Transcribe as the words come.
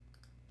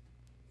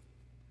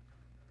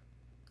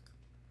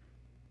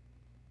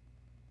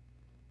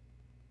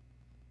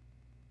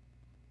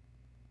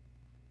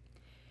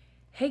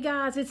Hey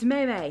guys, it's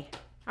Maymay.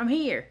 I'm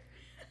here.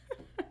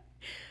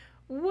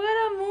 What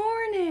a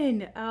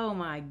morning. Oh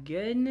my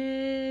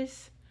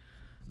goodness.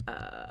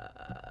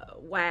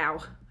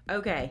 Wow.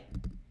 Okay.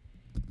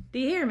 Do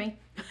you hear me?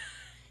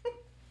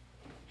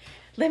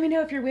 Let me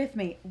know if you're with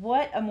me.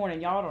 What a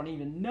morning. Y'all don't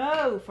even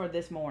know for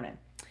this morning.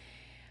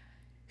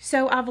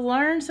 So I've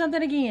learned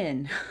something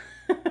again.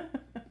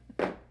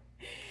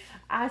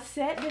 I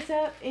set this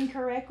up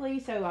incorrectly,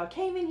 so I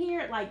came in here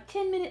at like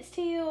 10 minutes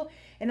till,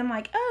 and I'm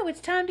like, oh, it's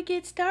time to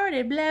get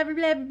started, blah, blah,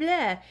 blah,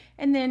 blah.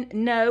 And then,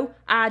 no,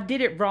 I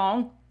did it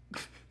wrong.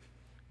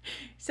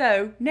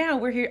 So now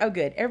we're here. Oh,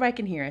 good. Everybody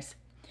can hear us.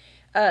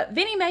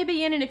 Vinny may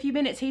be in a few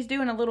minutes. He's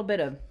doing a little bit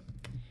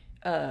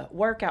of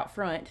work out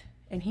front,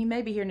 and he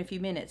may be here in a few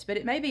minutes, but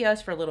it may be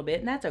us for a little bit,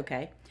 and that's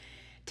okay.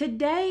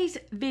 Today's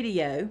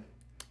video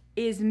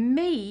is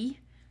me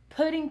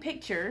putting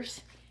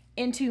pictures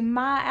into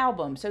my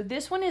album. So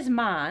this one is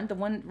mine, the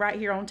one right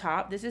here on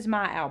top. This is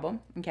my album,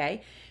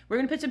 okay? We're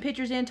going to put some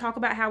pictures in, talk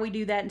about how we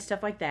do that and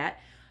stuff like that.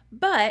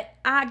 But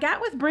I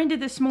got with Brenda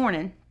this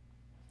morning,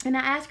 and I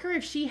asked her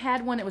if she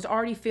had one that was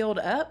already filled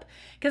up,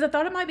 because I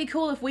thought it might be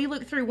cool if we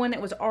looked through one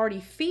that was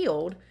already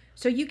filled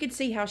so you could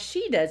see how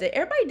she does it.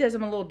 Everybody does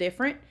them a little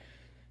different.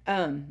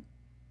 And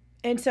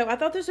so I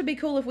thought this would be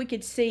cool if we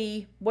could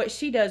see what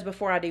she does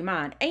before I do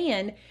mine.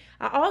 And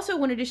I also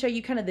wanted to show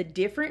you kind of the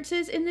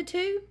differences in the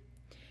two.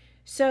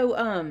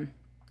 So,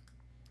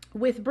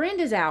 with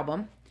Brenda's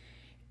album,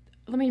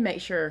 let me make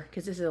sure,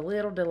 because this is a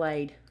little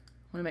delayed.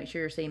 I want to make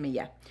sure you're seeing me.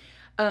 Yeah.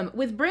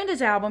 With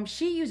Brenda's album,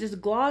 she uses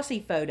glossy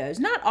photos.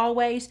 Not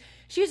always.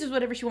 She uses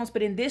whatever she wants,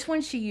 but in this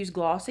one, she used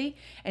glossy.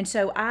 And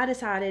so I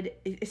decided,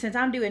 since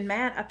I'm doing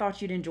matte, I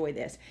thought you'd enjoy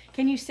this.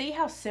 Can you see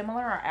how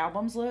similar our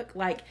albums look?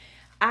 Like,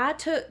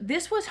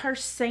 this was her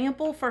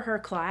sample for her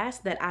class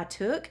that I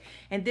took,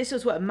 and this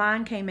is what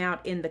mine came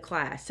out in the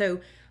class.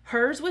 So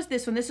hers was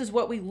this one. This is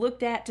what we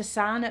looked at to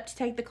sign up to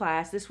take the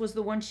class. This was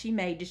the one she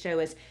made to show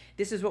us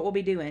this is what we'll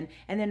be doing.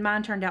 And then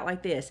mine turned out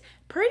like this.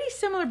 Pretty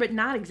similar, but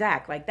not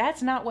exact. Like,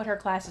 that's not what her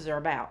classes are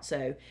about.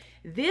 So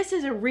this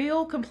is a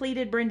real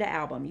completed Brenda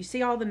album. You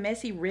see all the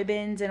messy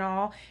ribbons and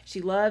all. She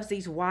loves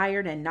these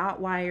wired and not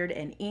wired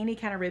and any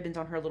kind of ribbons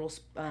on her little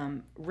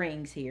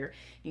rings here.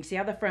 You can see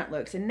how the front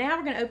looks. And now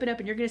we're going to open up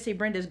and you're going to see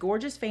Brenda's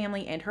gorgeous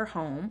family and her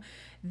home.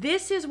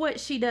 This is what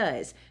she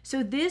does.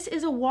 So this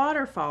is a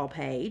waterfall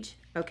page.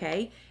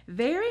 Okay,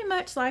 very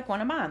much like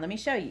one of mine. Let me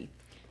show you.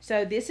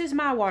 So this is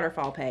my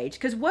waterfall page,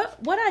 because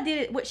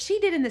what she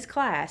did in this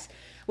class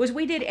was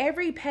we did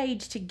every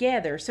page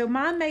together. So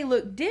mine may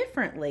look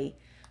differently,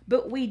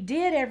 but we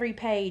did every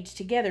page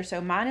together.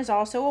 So mine is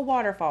also a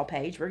waterfall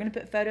page. We're going to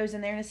put photos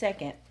in there in a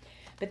second.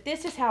 But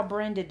this is how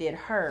Brenda did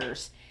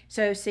hers.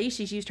 So see,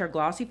 she's used her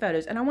glossy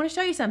photos. And I want to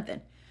show you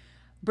something.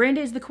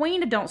 Brenda is the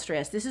queen of don't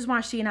stress. This is why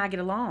she and I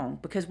get along,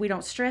 because we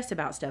don't stress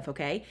about stuff,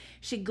 okay?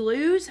 She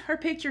glues her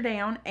picture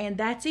down, and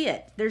that's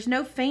it. There's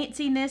no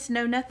fanciness,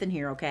 no nothing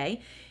here, okay?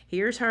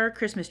 Here's her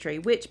Christmas tree,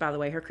 which, by the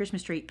way, her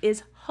Christmas tree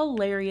is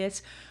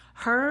hilarious.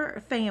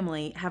 Her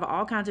family have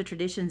all kinds of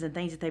traditions and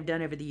things that they've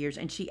done over the years,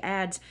 and she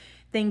adds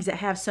things that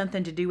have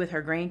something to do with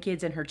her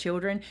grandkids and her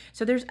children.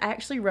 So there's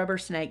actually rubber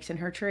snakes in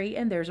her tree,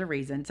 and there's a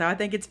reason. So I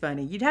think it's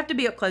funny. You'd have to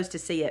be up close to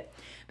see it.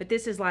 But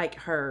this is like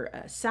her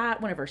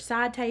one of her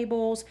side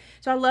tables.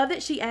 So I love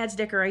that she adds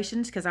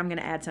decorations, because I'm going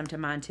to add some to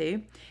mine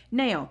too.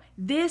 Now,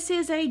 this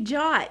is a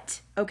jot,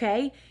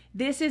 okay?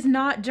 This is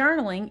not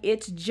journaling,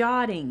 it's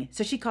jotting.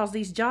 So she calls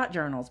these jot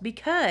journals,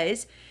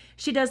 because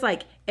she does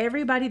like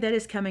everybody that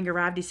is coming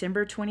arrive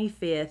December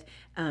 25th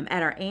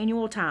at our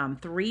annual time,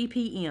 3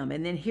 p.m.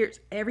 And then here's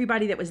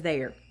everybody that was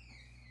there.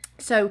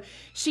 So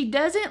she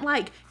doesn't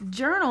like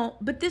journal,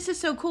 but this is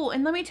so cool.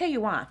 And let me tell you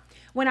why.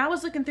 When I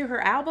was looking through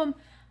her album,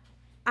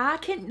 I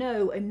can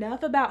know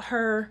enough about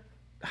her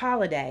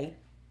holiday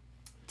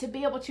to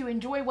be able to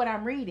enjoy what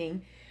I'm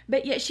reading,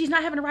 but yet she's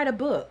not having to write a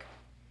book.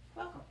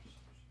 Welcome.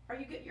 Are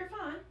you good? You're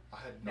fine. I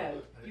had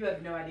no you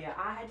have no idea.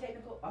 I had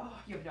technical. Oh,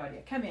 you have no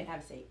idea. Come in,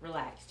 have a seat,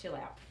 relax, chill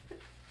out.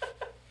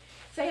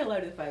 Say hello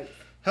to the folks.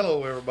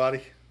 Hello,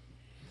 everybody.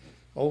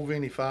 Old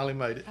Vinny finally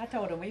made it. I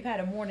told him we've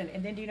had a morning,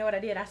 and then do you know what I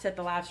did? I set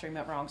the live stream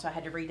up wrong, so I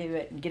had to redo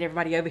it and get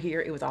everybody over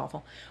here. It was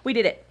awful. We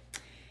did it.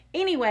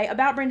 Anyway,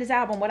 about Brenda's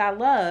album, what I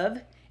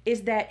love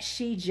is that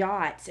she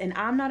jots, and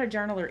I'm not a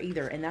journaler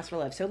either, and that's what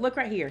I love. So look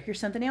right here. Here's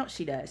something else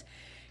she does.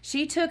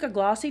 She took a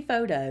glossy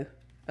photo,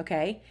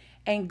 okay,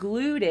 and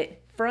glued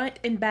it front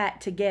and back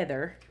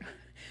together,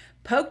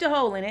 poked a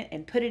hole in it,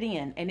 and put it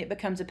in, and it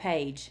becomes a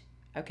page,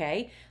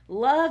 okay?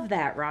 Love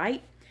that,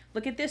 right?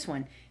 Look at this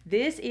one.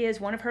 This is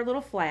one of her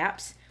little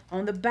flaps.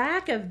 On the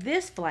back of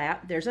this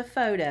flap, there's a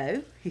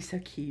photo. He's so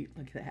cute.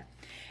 Look at that.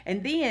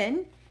 And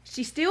then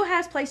she still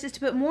has places to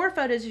put more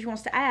photos if she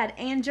wants to add,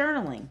 and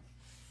journaling.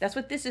 That's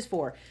what this is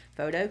for,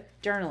 photo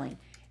journaling.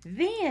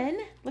 Then,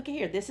 look at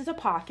here. This is a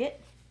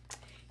pocket.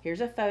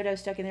 Here's a photo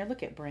stuck in there.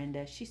 Look at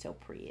Brenda. She's so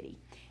pretty.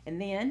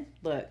 And then,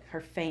 look,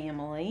 her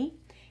family.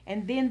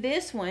 And then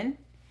this one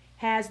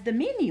has the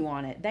menu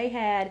on it. They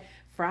had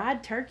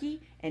fried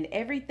turkey and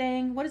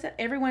everything. What is that?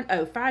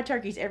 Fried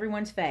turkey's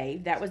everyone's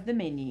fave. That was the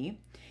menu.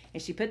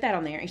 And she put that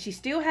on there. And she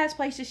still has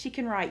places she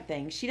can write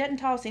things. She doesn't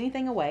toss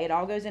anything away. It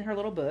all goes in her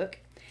little book.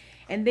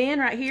 And then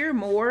right here,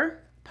 more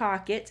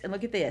pockets. And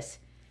look at this.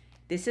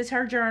 This is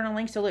her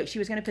journaling. So look, she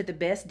was going to put the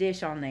best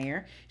dish on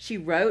there. She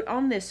wrote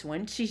on this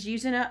one. She's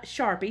using a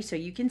Sharpie so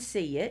you can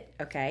see it.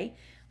 Okay.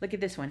 Look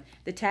at this one.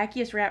 The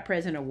Tackiest Wrap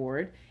Present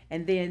Award.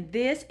 And then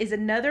this is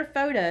another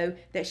photo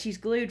that she's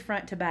glued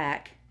front to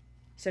back.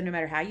 So no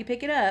matter how you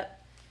pick it up,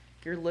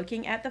 you're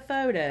looking at the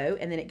photo,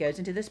 and then it goes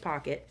into this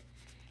pocket.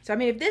 So, I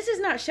mean, if this is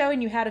not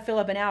showing you how to fill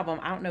up an album,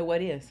 I don't know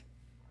what is.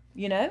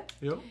 You know?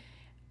 Yep.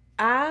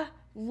 I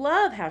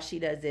love how she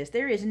does this.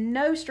 There is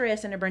no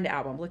stress in a Brenda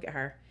album. Look at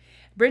her.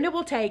 Brenda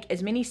will take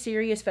as many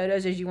serious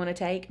photos as you want to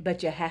take,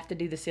 but you have to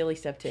do the silly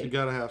stuff too. You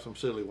got to have some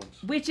silly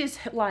ones. Which is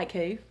like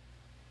who?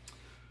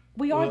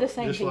 We are the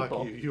same just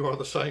people. Like you are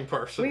the same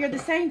person. We are the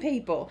same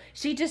people.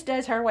 She just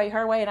does her way,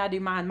 and I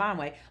do mine, my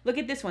way. Look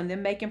at this one,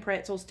 them making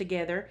pretzels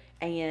together,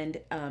 and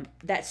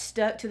that's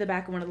stuck to the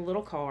back of one of the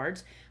little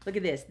cards. Look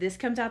at this. This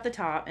comes out the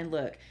top, and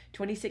look,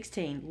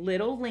 2016,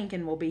 little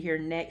Lincoln will be here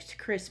next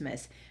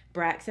Christmas.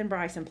 Brax and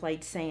Bryson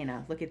played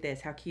Santa. Look at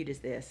this. How cute is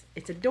this?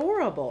 It's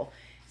adorable.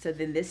 So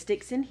then this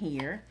sticks in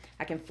here.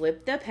 I can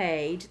flip the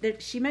page.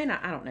 She may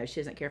not, I don't know. She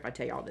doesn't care if I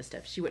tell you all this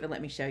stuff. She wouldn't have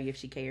let me show you if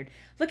she cared.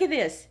 Look at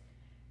this.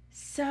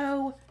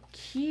 So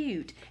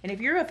cute. And if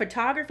you're a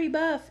photography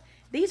buff,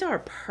 these are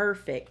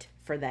perfect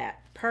for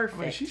that. Perfect.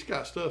 I mean, she's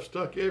got stuff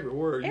stuck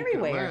everywhere.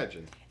 Everywhere. You can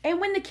imagine.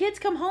 And when the kids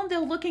come home,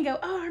 they'll look and go,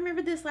 oh, I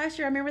remember this last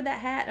year. I remember that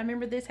hat. I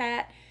remember this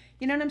hat.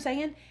 You know what I'm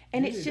saying?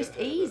 And it's just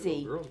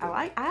easy.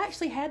 I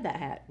actually had that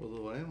hat. With a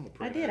little animal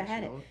print. I did. I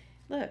had it.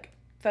 Look,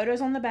 photos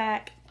on the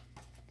back.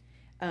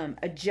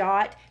 A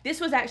jot.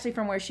 This was actually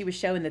from where she was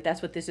showing that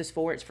that's what this is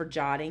for. It's for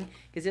jotting,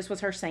 because this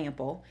was her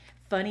sample.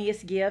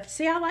 Funniest gift.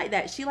 See, I like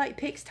that. She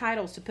picks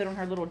titles to put on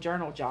her little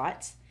journal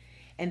jots.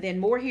 And then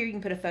more here. You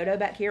can put a photo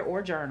back here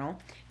or journal.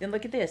 Then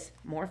look at this.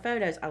 More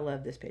photos. I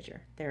love this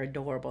picture. They're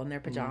adorable in their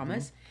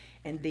pajamas.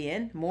 And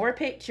then more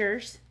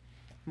pictures.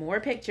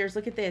 More pictures.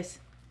 Look at this.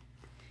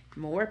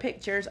 More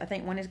pictures. I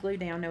think one is glued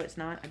down. No, it's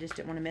not. I just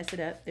didn't want to mess it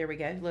up. There we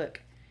go.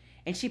 Look.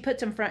 And she puts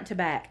them front to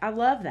back. I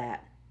love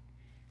that.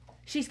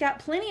 She's got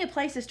plenty of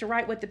places to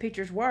write what the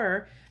pictures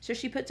were, so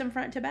she puts them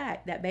front to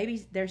back. That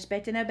baby's, they're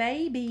expecting a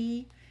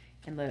baby.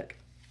 And look,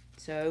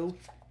 so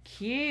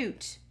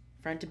cute.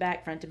 Front to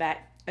back,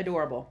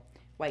 adorable.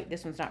 Wait,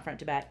 this one's not front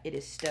to back. It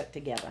is stuck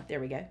together.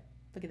 There we go.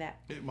 Look at that.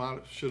 It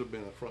should have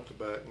been a front to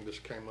back and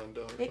just came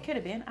undone. It could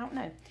have been. I don't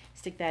know.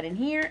 Stick that in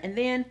here, and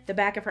then the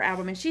back of her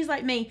album. And she's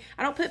like me.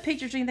 I don't put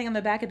pictures or anything on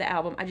the back of the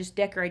album. I just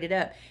decorate it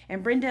up.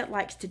 And Brenda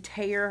likes to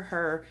tear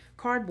her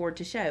cardboard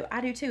to show.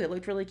 I do too. It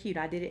looked really cute.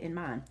 I did it in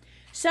mine.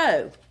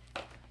 So,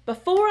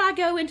 before I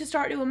go in to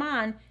start doing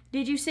mine,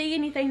 did you see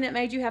anything that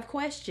made you have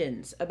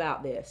questions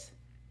about this?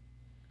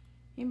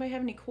 Anybody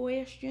have any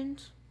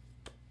questions?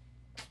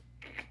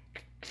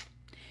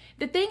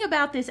 The thing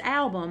about this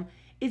album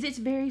is it's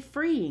very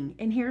freeing,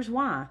 and here's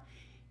why.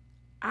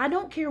 I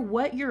don't care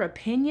what your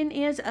opinion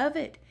is of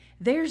it.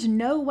 There's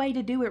no way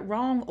to do it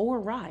wrong or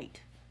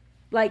right.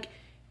 Like,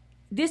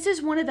 this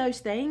is one of those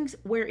things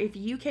where if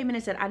you came in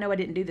and said, I know I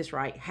didn't do this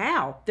right,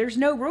 how? There's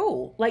no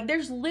rule. Like,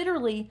 there's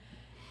literally...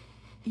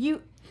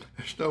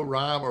 There's no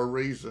rhyme or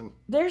reason.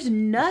 There's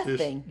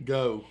nothing. Just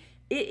go.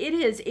 It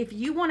is. If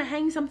you want to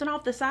hang something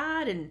off the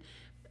side, and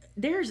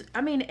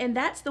and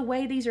that's the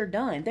way these are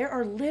done. There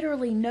are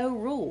literally no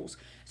rules.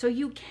 So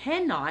you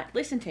cannot,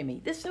 listen to me,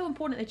 this is so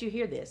important that you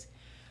hear this.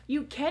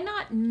 You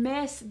cannot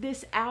mess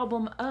this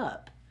album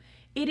up.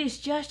 It is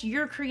just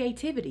your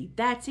creativity.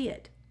 That's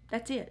it.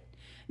 That's it.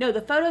 No,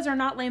 the photos are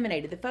not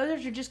laminated. The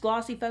photos are just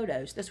glossy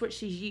photos. That's what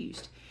she's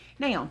used.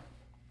 Now,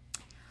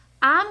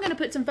 I'm going to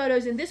put some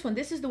photos in this one.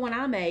 This is the one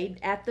I made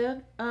at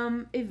the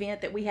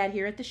event that we had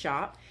here at the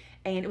shop.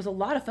 And it was a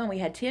lot of fun. We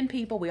had 10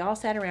 people. We all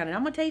sat around. And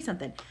I'm going to tell you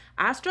something.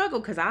 I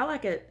struggled because I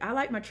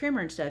like my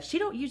trimmer and stuff. She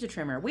don't use a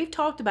trimmer. We've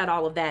talked about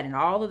all of that in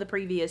all of the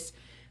previous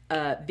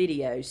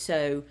videos.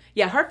 So,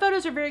 yeah, her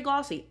photos are very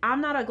glossy.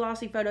 I'm not a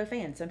glossy photo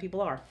fan. Some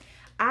people are.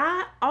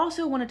 I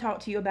also want to talk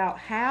to you about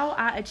how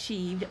I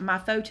achieved my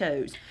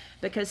photos,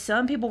 because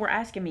some people were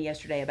asking me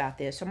yesterday about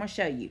this. So I'm going to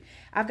show you.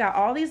 I've got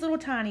all these little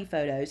tiny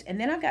photos, and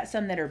then I've got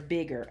some that are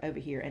bigger over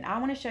here. And I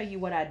want to show you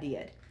what I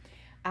did.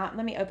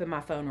 Let me open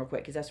my phone real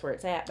quick because that's where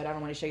it's at, but I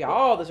don't want to show you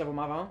all this over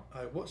my phone.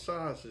 What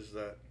size is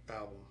that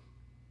album?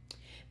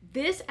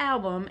 This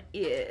album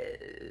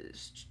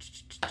is,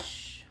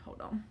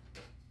 hold on.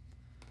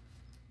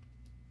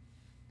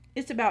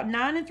 It's about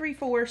 9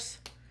 3/4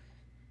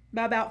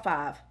 by about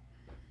 5.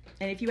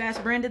 And if you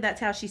ask Brenda,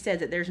 that's how she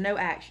says it. There's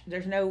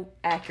no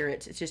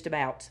accurates. It's just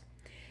about.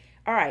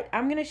 All right,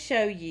 I'm going to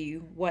show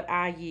you what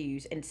I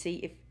use and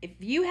see if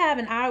you have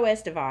an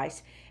iOS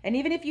device, and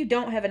even if you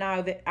don't have an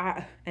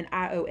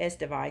iOS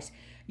device,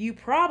 you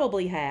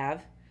probably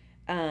have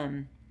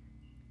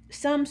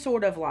some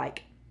sort of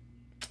like,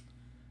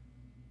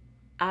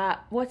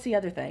 what's the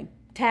other thing?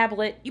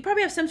 Tablet. You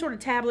probably have some sort of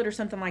tablet or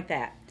something like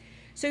that.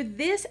 So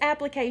this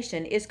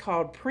application is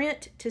called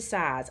Print to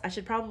Size. I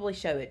should probably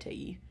show it to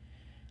you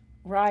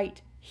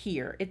right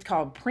here. It's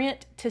called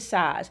Print to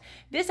Size.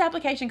 This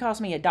application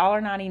cost me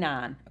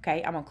 $1.99.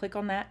 Okay, I'm gonna click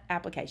on that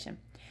application.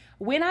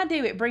 When I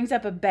do, it brings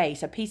up a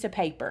base, a piece of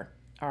paper.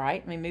 All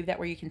right, let me move that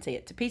where you can see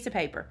it. It's a piece of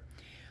paper.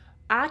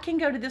 I can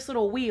go to this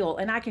little wheel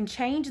and I can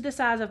change the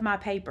size of my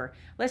paper.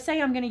 Let's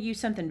say I'm going to use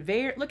something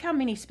look how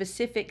many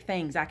specific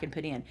things I can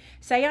put in.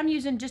 Say I'm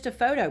using just a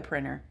photo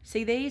printer.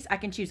 See these? I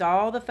can choose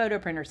all the photo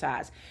printer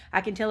size.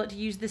 I can tell it to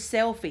use the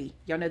selfie.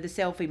 Y'all know the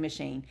selfie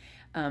machine.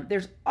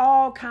 There's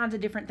all kinds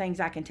of different things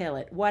I can tell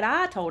it. What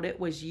I told it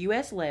was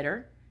US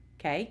letter,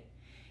 okay?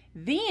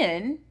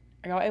 Then,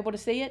 are y'all able to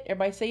see it?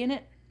 Everybody seeing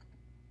it?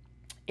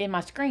 In my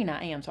screen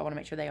I am, so I want to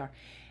make sure they are.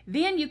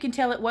 Then you can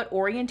tell it what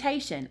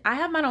orientation. I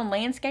have mine on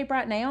landscape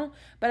right now,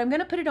 but I'm going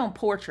to put it on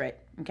portrait,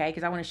 okay,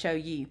 because I want to show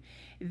you.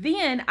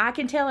 Then I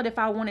can tell it if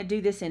I want to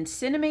do this in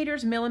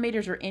centimeters,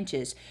 millimeters, or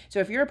inches. So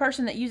if you're a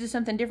person that uses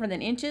something different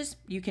than inches,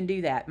 you can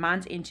do that.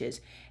 Mine's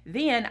inches.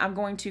 Then I'm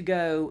going to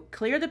go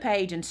clear the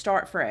page and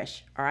start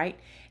fresh, all right?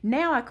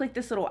 Now I click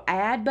this little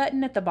add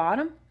button at the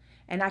bottom,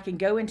 and I can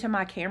go into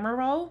my camera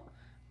roll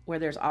where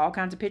there's all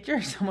kinds of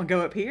pictures. I'm going to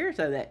go up here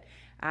so that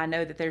I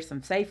know that there's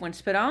some safe ones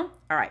to put on.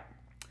 All right.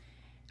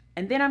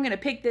 And then I'm going to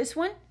pick this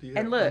one. Do you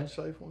and have look.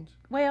 unsafe ones?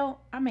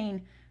 Well, I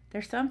mean,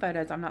 there's some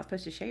photos I'm not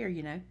supposed to share,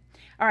 you know.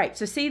 All right,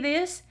 so see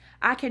this?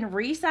 I can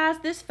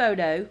resize this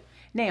photo.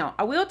 Now,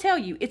 I will tell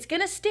you, it's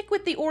going to stick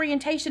with the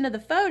orientation of the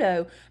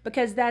photo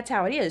because that's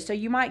how it is. So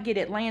you might get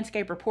it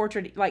landscape or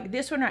portrait. Like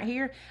this one right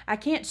here, I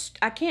can't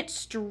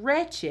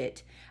stretch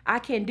it. I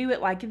can do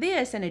it like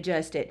this and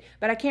adjust it,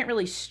 but I can't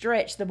really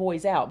stretch the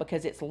boys out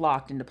because it's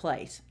locked into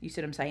place. You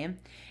see what I'm saying?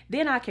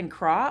 Then I can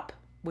crop,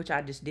 which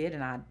I just did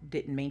and I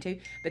didn't mean to.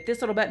 But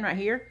this little button right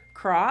here,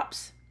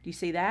 crops. Do you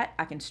see that?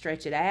 I can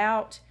stretch it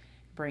out,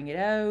 bring it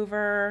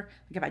over.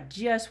 Like if I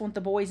just want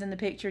the boys in the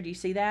picture, do you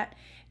see that?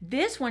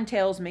 This one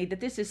tells me that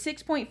this is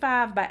 6.5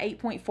 by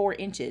 8.4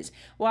 inches.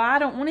 Well, I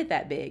don't want it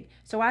that big,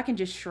 so I can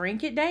just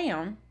shrink it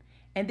down.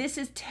 And this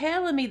is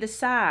telling me the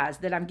size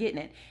that I'm getting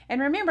it. And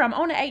remember, I'm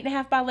on an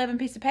 8.5 by 11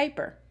 piece of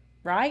paper,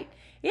 right?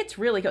 It's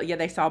really cool. Yeah,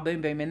 they saw Boom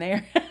Boom in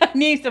there. I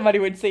knew somebody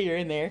would see her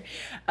in there.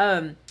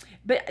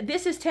 But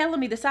this is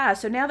telling me the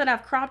size. So now that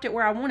I've cropped it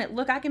where I want it,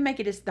 look, I can make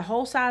it as the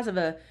whole size of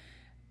a,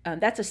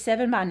 that's a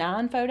 7 by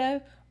 9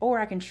 photo, or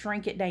I can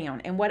shrink it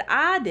down. And what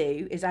I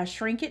do is I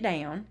shrink it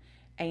down,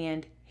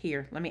 and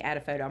here, let me add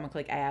a photo. I'm going to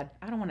click add.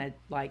 I don't want to,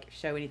 like,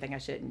 show anything I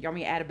shouldn't. You want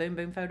me to add a Boom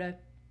Boom photo?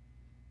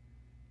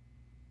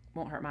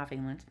 Won't hurt my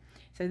feelings.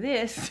 So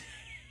this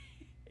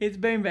is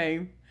Boom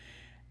Boom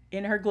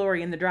in her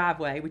glory in the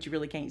driveway, which you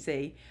really can't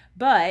see.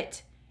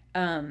 But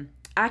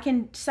I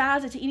can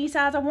size it to any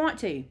size I want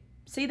to.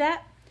 See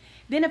that?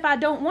 Then if I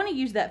don't want to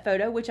use that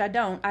photo, which I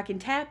don't, I can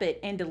tap it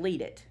and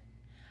delete it.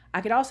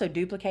 I could also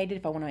duplicate it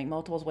if I want to make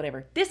multiples,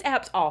 whatever. This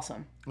app's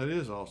awesome. It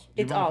is awesome.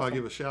 It's you mind awesome. if I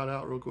give a shout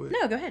out real quick?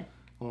 No, go ahead.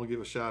 I want to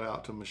give a shout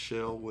out to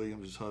Michelle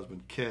Williams'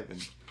 husband, Kevin,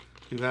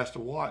 who has to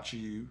watch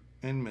you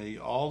and me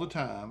all the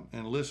time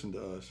and listen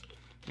to us.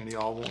 And he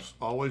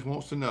always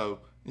wants to know,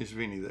 is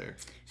Vinny there?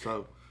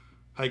 So,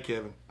 hey,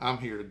 Kevin, I'm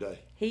here today.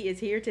 He is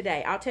here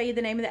today. I'll tell you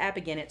the name of the app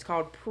again. It's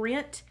called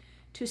Print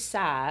to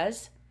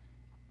Size.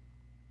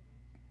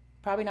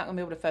 Probably not going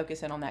to be able to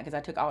focus in on that because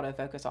I took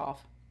autofocus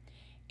off.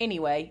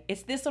 Anyway,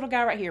 it's this little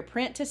guy right here,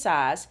 Print to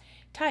Size.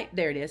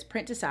 There it is,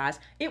 Print to Size.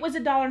 It was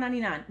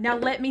 $1.99. Now,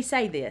 let me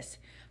say this.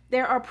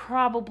 There are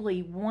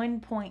probably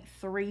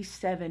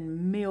 1.37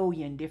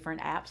 million different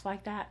apps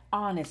like that.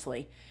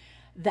 Honestly,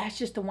 that's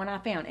just the one I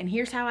found. And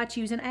here's how I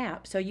choose an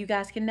app so you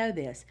guys can know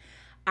this.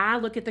 I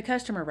look at the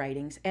customer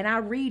ratings and I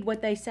read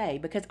what they say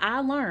because I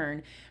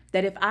learned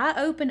that if I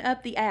open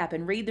up the app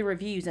and read the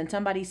reviews and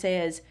somebody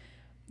says,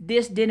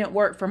 this didn't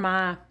work for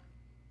my,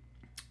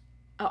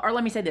 or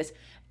let me say this,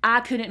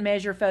 I couldn't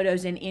measure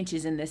photos in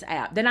inches in this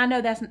app, then I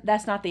know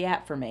that's not the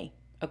app for me,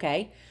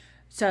 okay?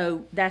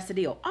 So that's the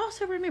deal.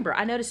 Also remember,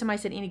 I noticed somebody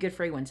said any good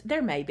free ones.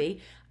 There may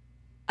be.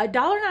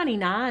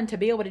 $1.99 to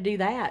be able to do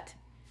that.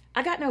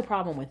 I got no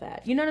problem with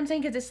that. You know what I'm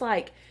saying? Because it's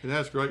like, it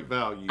has great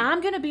value. I'm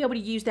going to be able to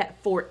use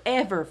that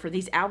forever for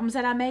these albums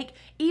that I make.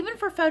 Even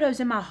for photos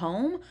in my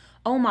home,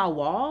 on my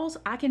walls,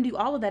 I can do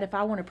all of that if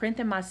I want to print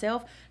them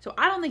myself. So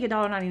I don't think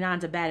 $1.99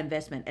 is a bad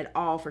investment at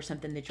all for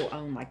something that you'll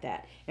own like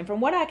that. And from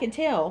what I can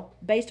tell,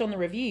 based on the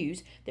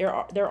reviews, there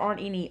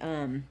aren't any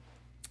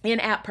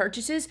in-app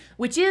purchases,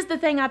 which is the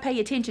thing I pay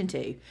attention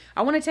to.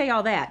 I want to tell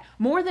y'all that.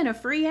 More than a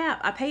free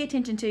app, I pay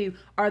attention to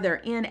are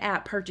there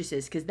in-app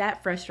purchases because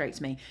that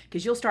frustrates me.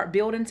 Because you'll start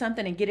building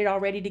something and get it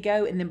all ready to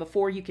go, and then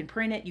before you can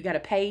print it, you got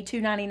to pay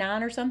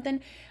 $2.99 or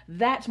something.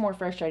 That's more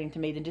frustrating to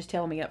me than just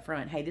telling me up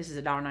front, hey, this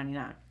is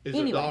 $1.99. Is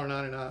it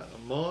 $1.99 a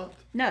month?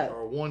 No.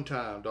 Or one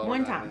time $1.99?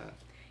 One time.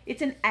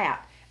 It's an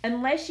app.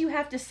 Unless you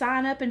have to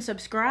sign up and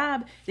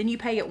subscribe, then you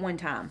pay it one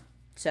time.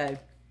 So...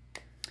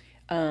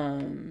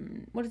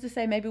 what does it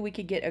say? Maybe we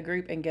could get a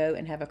group and go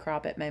and have a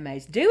crop at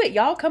Maymay's. Do it,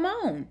 y'all. Come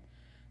on.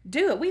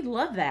 Do it. We'd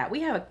love that. We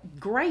have a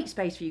great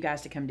space for you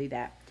guys to come do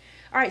that.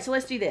 All right, so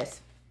let's do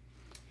this.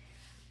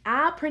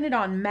 I printed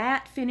on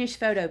matte finish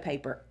photo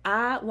paper.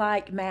 I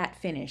like matte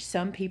finish.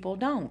 Some people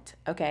don't,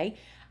 okay?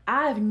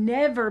 I've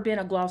never been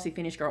a glossy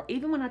finish girl.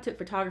 Even when I took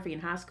photography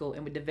in high school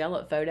and would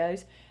develop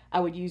photos, I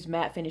would use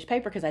matte finish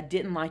paper because I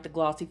didn't like the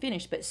glossy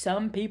finish, but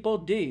some people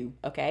do,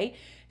 okay?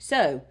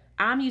 So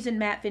I'm using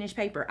matte finish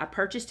paper. I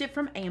purchased it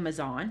from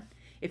Amazon.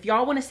 If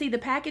y'all want to see the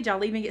package,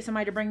 I'll even get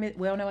somebody to bring me.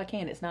 Well, no, I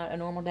can't. It's not a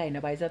normal day.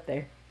 Nobody's up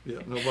there. Yeah,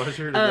 nobody's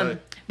here today.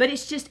 But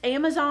it's just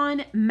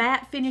Amazon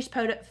matte finish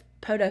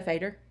photo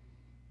fader.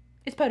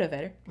 It's photo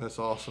fader. That's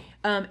awesome.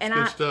 And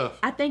good stuff.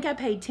 I think I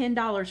paid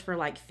 $10 for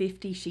like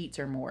 50 sheets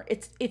or more.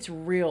 It's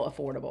real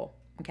affordable.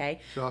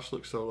 Okay. Josh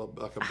looks so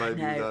like a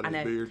baby without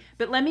his beard.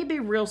 But let me be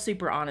real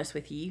super honest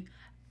with you.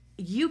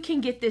 You can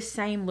get this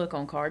same look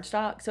on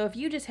cardstock. So if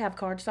you just have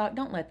cardstock,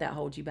 don't let that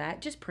hold you back.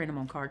 Just print them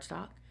on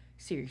cardstock.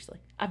 Seriously.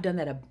 I've done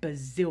that a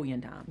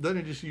bazillion times. Doesn't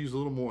it just use a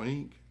little more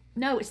ink?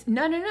 No,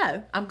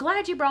 no. I'm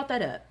glad you brought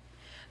that up.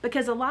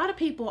 Because a lot of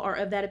people are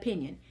of that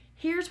opinion.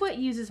 Here's what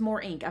uses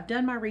more ink. I've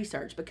done my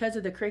research because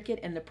of the Cricut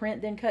and the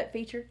print then cut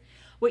feature.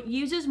 What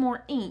uses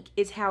more ink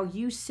is how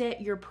you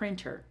set your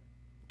printer.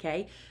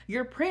 Okay?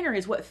 Your printer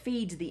is what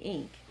feeds the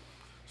ink.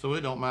 So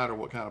it don't matter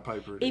what kind of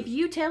paper it is. If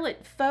you tell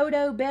it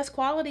photo best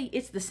quality,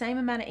 it's the same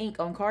amount of ink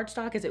on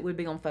cardstock as it would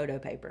be on photo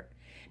paper.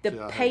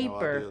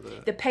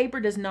 The paper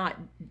does not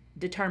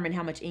determine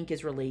how much ink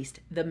is released.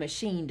 The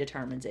machine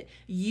determines it.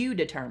 You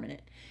determine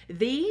it.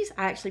 These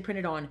I actually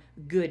printed on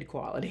good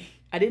quality.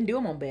 I didn't do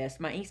them on best.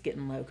 My ink's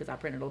getting low because I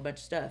printed a bunch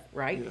of stuff,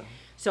 right? Yeah.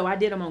 So I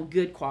did them on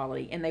good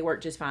quality and they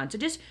worked just fine. So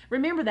just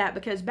remember that,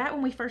 because back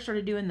when we first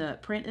started doing the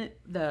print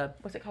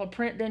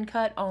then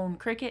cut on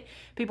Cricut,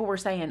 people were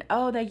saying,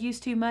 oh, they use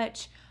too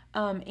much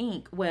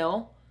ink.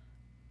 Well,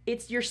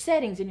 it's your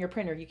settings in your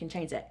printer. You can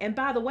change that. And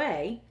by the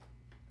way,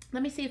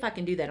 let me see if I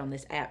can do that on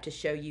this app to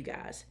show you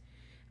guys.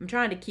 I'm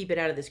trying to keep it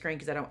out of the screen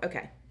because I don't.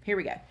 Okay, here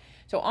we go.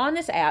 So on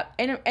this app,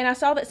 and I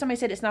saw that somebody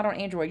said it's not on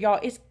Android. Y'all,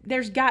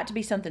 there's got to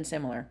be something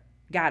similar.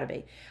 Got to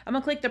be. I'm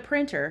going to click the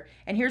printer,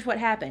 and here's what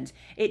happens.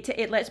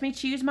 It lets me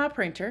choose my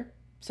printer.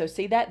 So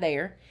see that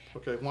there.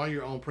 Okay, while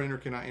you're on printer,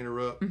 can I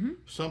interrupt? Mm-hmm.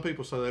 Some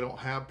people say they don't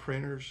have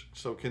printers,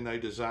 so can they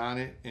design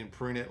it and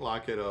print it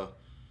like at a,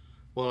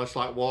 well, it's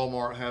like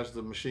Walmart has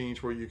the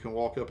machines where you can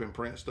walk up and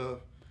print stuff.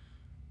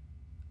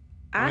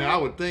 I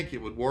would think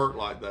it would work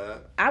like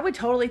that. I would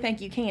totally think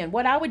you can.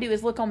 What I would do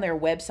is look on their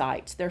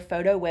websites, their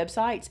photo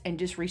websites, and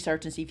just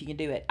research and see if you can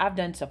do it. I've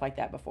done stuff like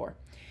that before.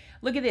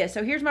 Look at this.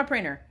 So here's my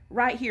printer.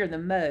 Right here, the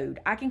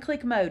mode. I can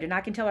click mode, and I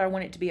can tell her I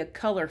want it to be a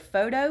color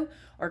photo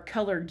or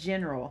color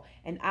general.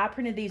 And I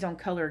printed these on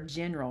color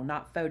general,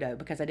 not photo,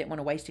 because I didn't want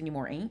to waste any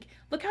more ink.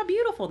 Look how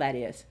beautiful that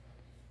is.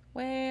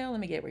 Well, let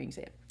me get it where you can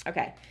see it.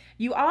 Okay.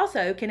 You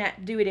also can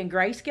do it in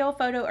grayscale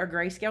photo or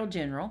grayscale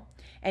general,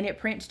 and it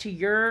prints to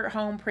your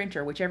home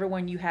printer, whichever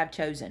one you have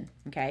chosen.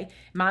 Okay.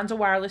 Mine's a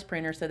wireless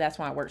printer, so that's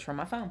why it works from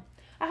my phone.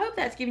 I hope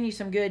that's giving you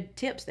some good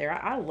tips there.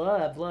 I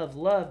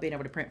love being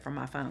able to print from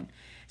my phone.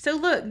 So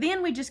look,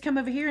 then we just come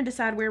over here and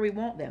decide where we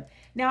want them.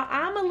 Now,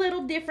 I'm a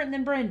little different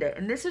than Brenda,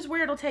 and this is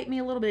where it'll take me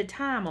a little bit of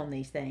time on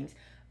these things.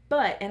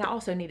 And I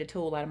also need a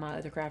tool out of my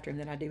other craft room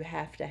that I do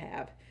have to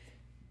have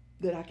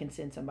that I can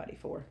send somebody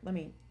for. Let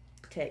me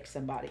text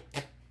somebody.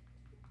 Let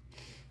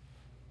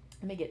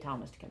me get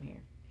Thomas to come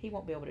here. He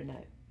won't be able to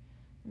know.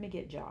 Let me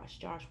get Josh.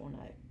 Josh will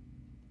know.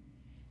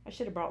 I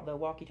should have brought the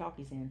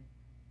walkie-talkies in.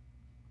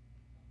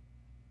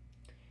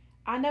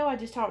 I know I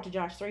just talked to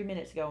Josh 3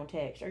 minutes ago on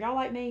text. Are y'all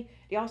like me?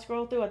 Do y'all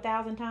scroll through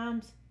 1,000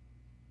 times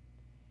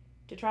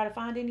to try to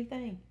find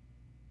anything?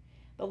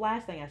 The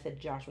last thing I said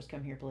to Josh was,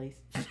 come here, please.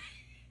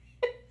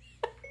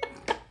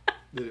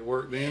 Did it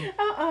work then?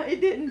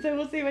 It didn't, so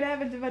we'll see what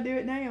happens if I do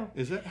it now.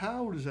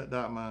 How old is that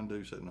Diamond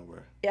Dew sitting over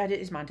there? Yeah,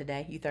 it's mine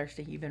today. You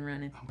thirsty? You've been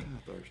running. I'm kind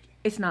of thirsty.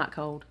 It's not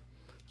cold.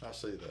 I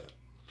see that.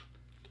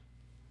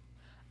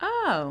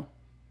 Oh,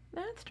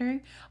 that's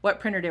true. What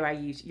printer do I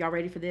use? Y'all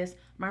ready for this?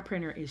 My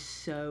printer is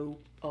so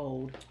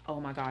old.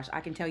 Oh my gosh. I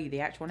can tell you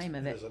the actual name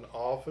of it. It's an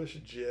Office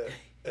Jet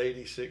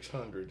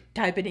 8600.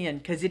 Type it in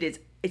because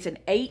it's an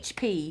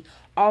HP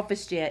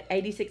Office Jet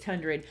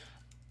 8600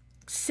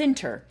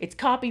 center. It's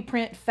copy,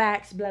 print,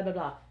 fax, blah, blah,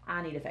 blah.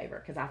 I need a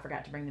favor because I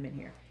forgot to bring them in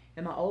here.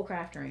 In my old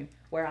craft room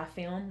where I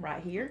film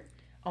right here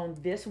on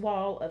this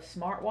wall of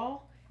Smart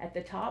Wall, at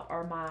the top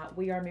are my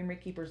We Are Memory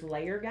Keepers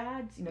layer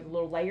guides. You know, the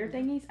little layer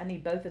thingies. I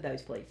need both of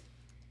those, please.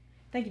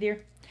 Thank you,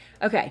 dear.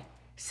 Okay,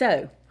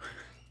 so,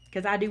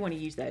 because I do want to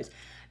use those.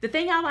 The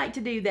thing I like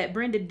to do that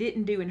Brenda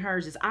didn't do in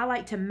hers is I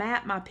like to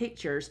map my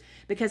pictures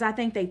because I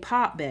think they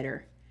pop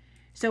better.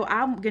 So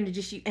I'm going to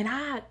just use,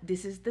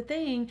 this is the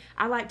thing,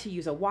 I like to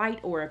use a white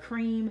or a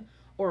cream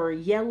or a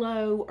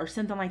yellow or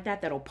something like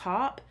that that'll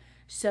pop.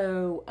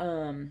 So,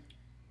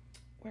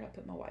 where'd I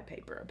put my white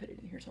paper? I put it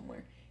in here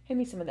somewhere. Hand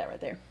me some of that right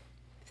there.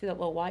 See that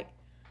little white?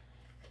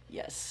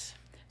 Yes.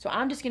 So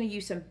I'm just going to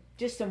use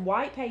some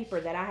white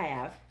paper that I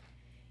have.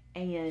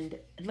 And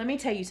let me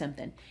tell you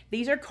something.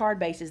 These are card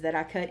bases that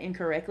I cut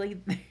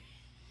incorrectly.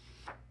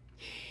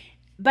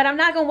 But I'm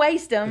not going to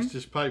waste them. It's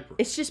just paper.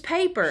 It's just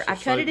paper. I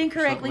cut it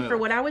incorrectly for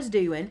what I was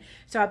doing.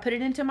 So I put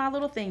it into my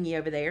little thingy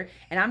over there.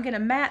 And I'm going to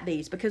mat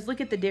these because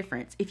look at the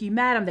difference. If you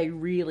mat them, they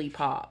really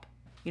pop.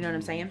 You know what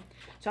I'm saying?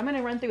 So I'm going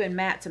to run through and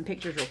mat some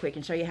pictures real quick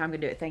and show you how I'm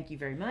going to do it. Thank you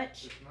very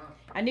much.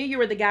 I knew you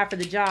were the guy for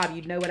the job.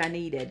 You'd know what I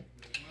needed.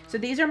 So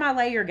these are my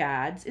layer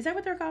guides. Is that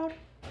what they're called?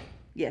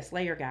 Yes,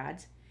 layer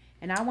guides.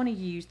 And I want to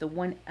use the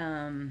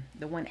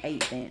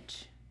 1/8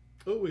 inch.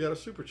 Oh, we got a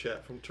super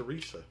chat from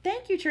Teresa.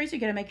 Thank you, Teresa. You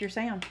got to make your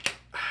sound.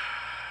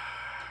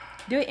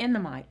 Do it in the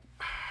mic.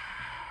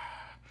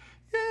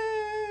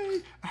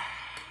 Yay!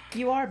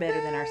 You are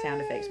better than our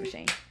sound effects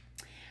machine.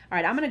 All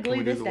right, I'm going to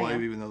glue this down. Can we do the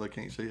wave even though they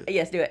can't see it?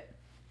 Yes, do it.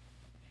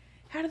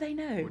 How do they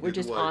know? We're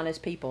just wave.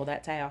 honest people.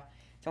 That's how.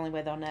 It's the only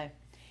way they'll know.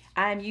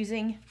 I'm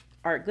using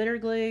art glitter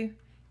glue.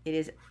 It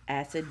is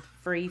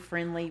acid-free,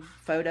 friendly,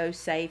 photo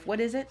safe. What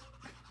is it?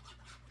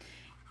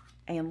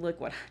 And look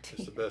what I did.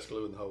 It's the best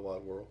glue in the whole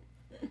wide world.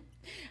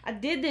 I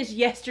did this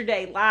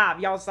yesterday live.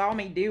 Y'all saw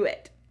me do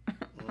it.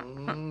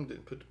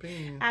 Didn't put the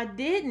pin in. I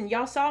didn't.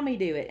 Y'all saw me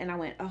do it. And I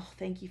went, oh,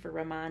 thank you for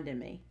reminding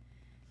me.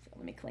 So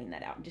let me clean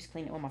that out. Just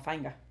clean it with my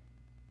finger.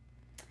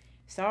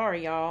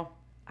 Sorry, y'all.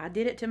 I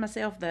did it to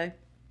myself, though.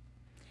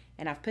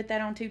 And I've put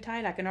that on too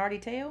tight. I can already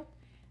tell.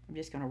 I'm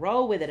just going to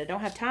roll with it. I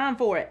don't have time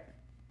for it.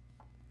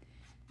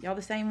 Y'all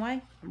the same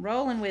way? I'm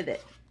rolling with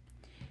it.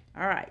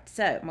 All right.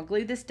 So I'm going to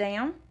glue this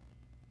down.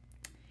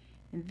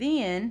 And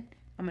then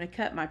I'm going to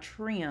cut my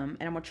trim.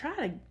 And I'm going to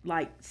try to,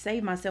 like,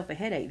 save myself a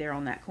headache there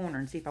on that corner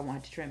and see if I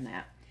want to trim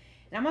that.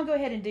 And I'm going to go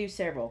ahead and do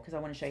several because I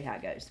want to show you how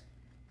it goes.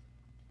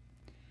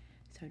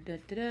 So,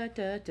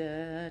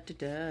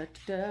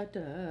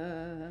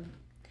 da-da-da-da-da-da-da-da-da.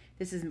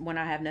 This is when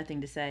I have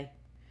nothing to say.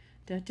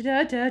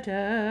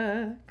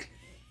 Da-da-da-da-da.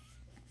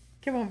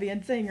 Come on,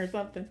 Vin, sing or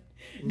something.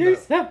 Do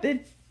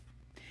something.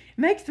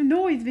 Make some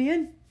noise,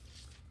 Vin.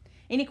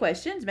 Any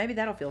questions? Maybe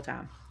that'll fill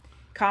time.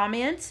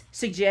 Comments?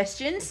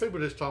 Suggestions? People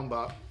are just talking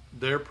about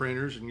their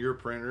printers and your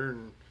printer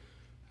and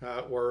how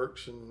it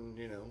works and,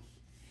 you know.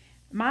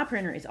 My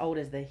printer is old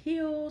as the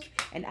hills.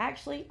 And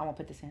actually, I'm going to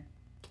put this in.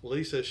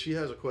 Lee says she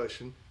has a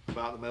question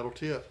about the metal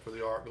tip for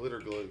the art glitter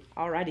glue.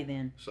 Alrighty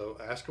then. So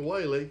ask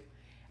away, Lee.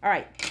 All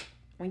right.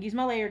 I'm going to use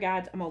my layer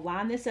guides. I'm going to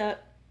line this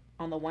up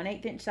on the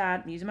 1/8 inch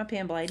side. I'm using my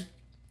pen blade.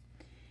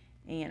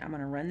 And I'm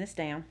going to run this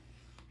down.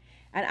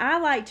 And I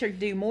like to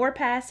do more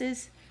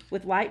passes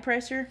with light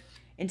pressure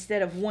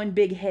instead of one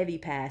big heavy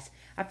pass.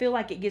 I feel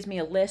like it gives me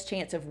a less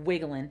chance of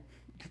wiggling.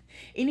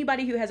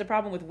 Anybody who has a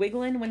problem with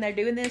wiggling when they're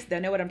doing this, they'll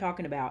know what I'm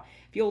talking about.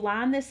 If you'll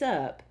line this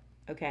up,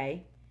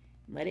 okay,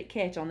 let it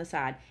catch on the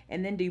side,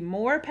 and then do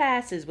more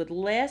passes with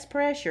less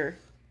pressure,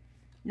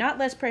 not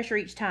less pressure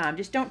each time.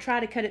 Just don't try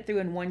to cut it through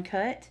in one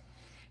cut.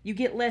 You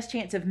get less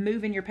chance of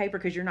moving your paper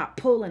because you're not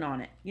pulling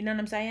on it. You know what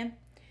I'm saying?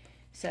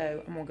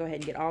 So I'm going to go ahead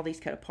and get all these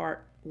cut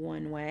apart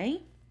one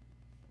way.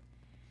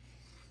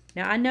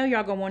 Now, I know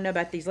y'all going to want to know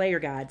about these layer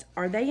guides.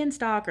 Are they in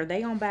stock? Are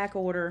they on back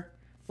order?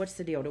 What's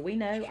the deal? Do we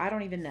know? I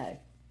don't even know.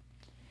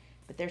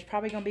 But there's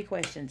probably going to be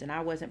questions, and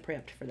I wasn't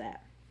prepped for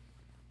that.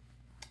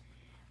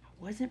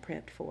 I wasn't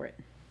prepped for it.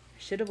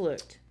 Should have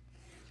looked.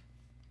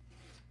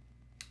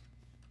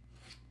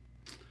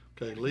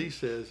 Okay, Lee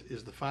says,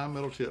 is the fine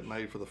metal tip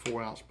made for the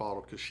 4-ounce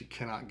bottle because she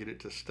cannot get it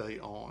to stay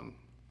on?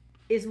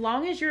 As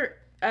long as you're...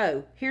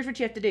 Oh, here's what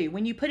you have to do.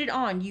 When you put it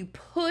on, you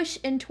push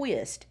and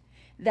twist.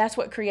 That's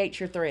what creates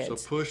your threads. So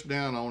push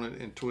down on it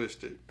and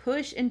twist it.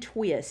 Push and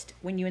twist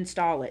when you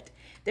install it.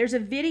 There's a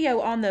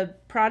video on the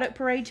Product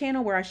Parade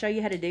channel where I show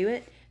you how to do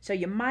it. So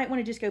you might want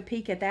to just go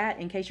peek at that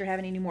in case you're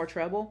having any more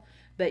trouble.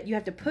 But you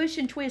have to push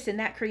and twist, and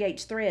that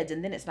creates threads,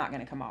 and then it's not going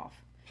to come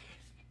off.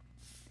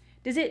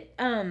 Does it,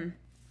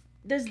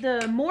 does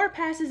the more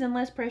passes and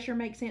less pressure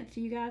make sense to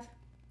you guys?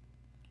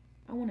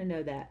 I want to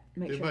know that.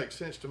 It makes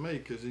sense to me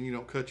because then you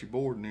don't cut your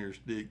board near as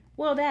deep.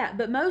 Well,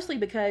 but mostly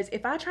because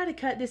if I try to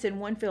cut this in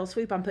one fell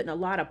swoop, I'm putting a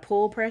lot of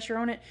pull pressure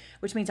on it,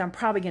 which means I'm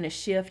probably going to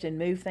shift and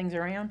move things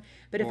around.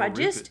 But if I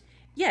just,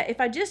 if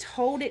I just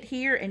hold it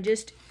here and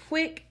just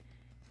quick,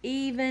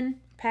 even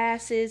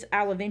passes,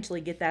 I'll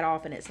eventually get that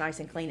off and it's nice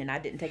and clean and I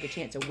didn't take a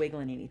chance of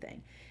wiggling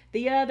anything.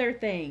 The other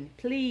thing,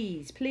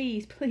 please,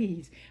 please,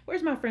 please.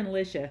 Where's my friend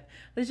Lisha?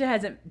 Lisha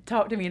hasn't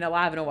talked to me in a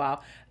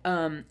while.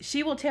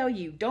 She will tell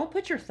you, don't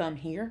put your thumb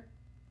here.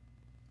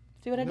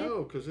 See what I did?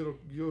 No, because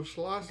you'll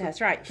slice it. That's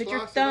right. Put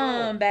your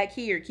thumb back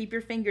here. Keep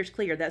your fingers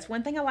clear. That's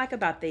one thing I like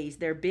about these.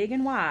 They're big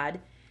and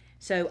wide.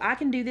 So I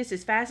can do this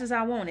as fast as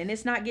I want. And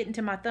it's not getting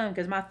to my thumb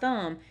because my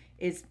thumb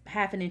is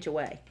 1/2 inch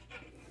away.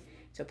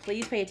 So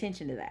please pay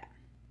attention to that.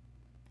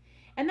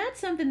 And that's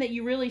something that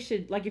you really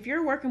should, like if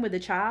you're working with a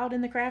child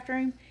in the craft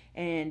room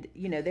and,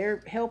 you know,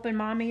 they're helping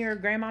mommy or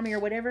grandmommy or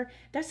whatever,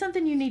 that's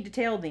something you need to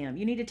tell them.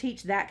 You need to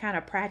teach that kind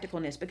of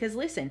practicalness because,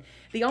 listen,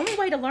 the only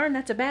way to learn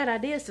that's a bad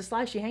idea is to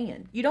slice your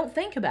hand. You don't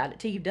think about it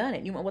till you've done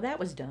it. You went, well, that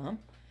was dumb.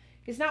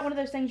 It's not one of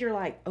those things you're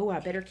like, oh,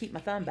 I better keep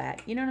my thumb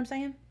back. You know what I'm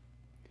saying?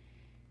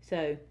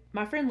 So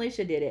my friend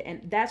Lisha did it,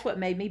 and that's what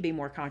made me be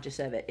more conscious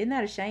of it. Isn't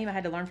that a shame? I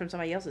had to learn from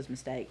somebody else's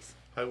mistakes.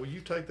 Hey, will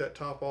you take that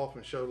top off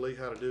and show Lee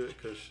how to do it?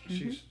 Because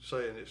she's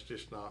saying it's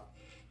just not,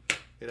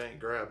 it ain't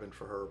grabbing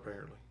for her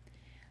apparently.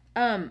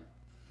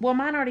 Well,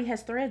 mine already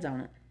has threads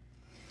on it.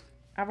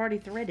 I've already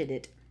threaded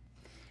it.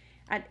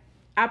 I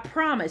I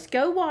promise.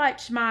 Go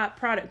watch my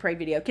product parade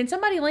video. Can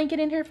somebody link it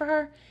in here for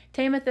her?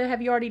 Tamitha,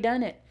 have you already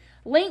done it?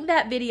 Link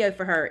that video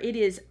for her. It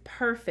is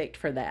perfect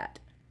for that.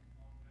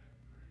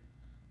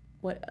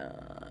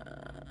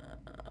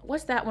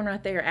 What's that one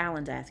right there?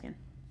 Alan's asking.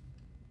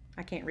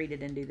 I can't read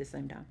it and do the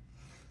same time.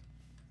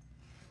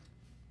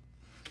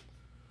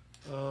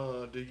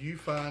 Do you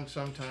find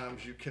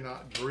sometimes you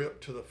cannot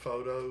grip to the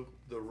photo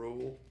the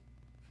rule?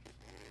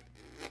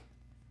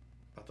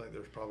 I think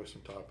there's probably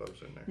some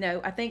typos in there. No,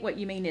 I think what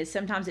you mean is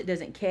sometimes it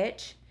doesn't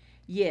catch.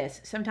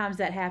 Yes, sometimes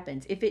that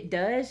happens. If it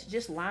does,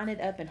 just line it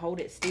up and hold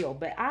it still.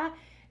 But I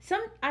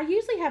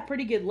usually have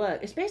pretty good luck,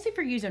 especially if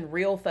you're using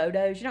real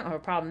photos. You don't have a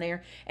problem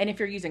there. And if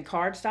you're using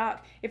cardstock,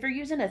 if you're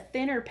using a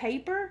thinner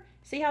paper,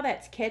 see how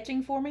that's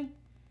catching for me?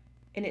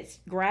 And it's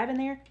grabbing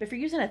there. But if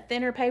you're using a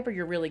thinner paper,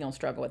 you're really going to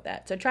struggle with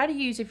that. So try to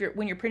use,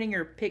 when you're printing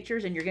your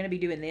pictures and you're going to be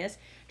doing this,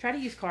 try to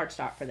use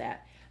cardstock for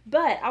that.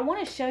 But I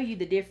want to show you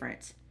the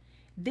difference.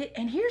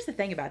 And here's the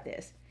thing about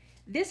this.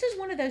 This is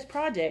one of those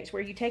projects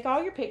where you take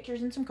all your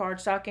pictures and some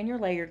cardstock and your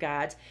layer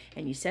guides,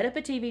 and you set up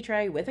a TV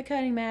tray with a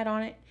cutting mat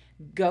on it,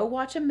 go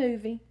watch a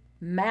movie,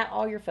 mat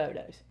all your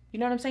photos. You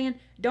know what I'm saying?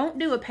 Don't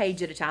do a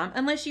page at a time.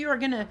 Unless you are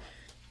going to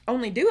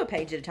only do a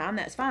page at a time,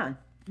 that's fine.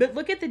 But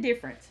look at the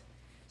difference.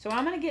 So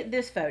I'm going to get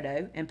this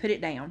photo and put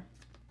it down.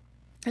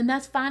 And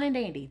that's fine and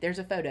dandy. There's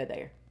a photo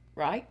there,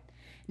 right?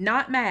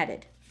 Not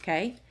matted,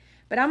 okay?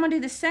 But I'm going to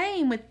do the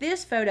same with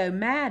this photo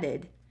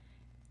matted.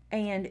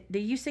 And do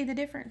you see the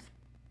difference?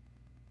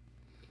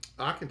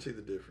 I can see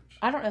the difference.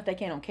 I don't know if they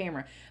can on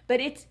camera,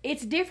 but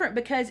it's different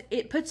because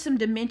it puts some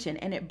dimension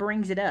and it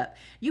brings it up.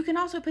 You can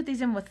also put these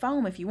in with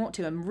foam if you want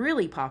to and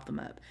really pop them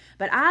up.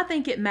 But I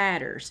think it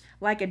matters.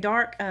 Like a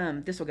dark,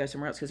 this will go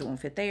somewhere else because it won't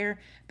fit there.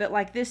 But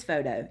like this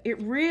photo, it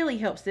really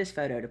helps this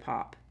photo to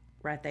pop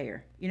right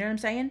there. You know what I'm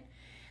saying?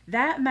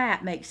 That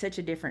mat makes such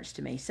a difference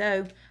to me.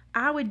 So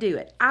I would do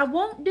it. I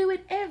won't do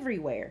it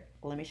everywhere.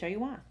 Well, let me show you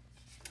why.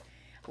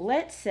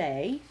 Let's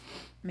say,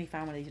 let me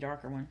find one of these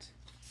darker ones.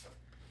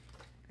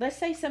 Let's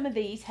say some of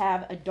these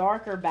have a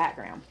darker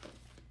background.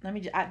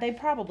 They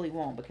probably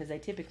won't because they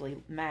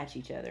typically match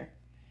each other.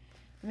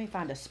 Let me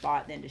find a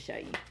spot then to show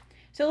you.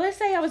 So let's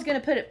say I was going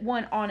to put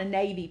one on a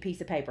navy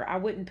piece of paper. I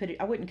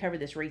wouldn't cover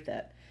this wreath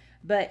up.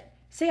 But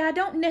see, I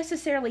don't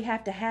necessarily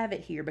have to have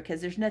it here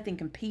because there's nothing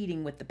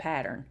competing with the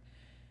pattern.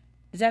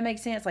 Does that make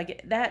sense?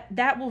 Like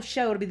that will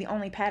show it'll be the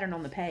only pattern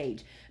on the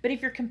page. But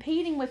if you're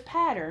competing with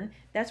pattern,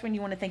 that's when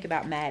you want to think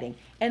about matting.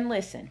 And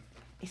listen,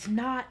 it's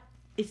not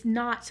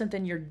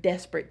something you're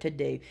desperate to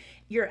do.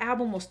 Your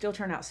album will still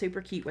turn out super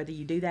cute whether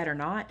you do that or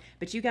not.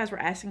 But you guys were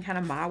asking kind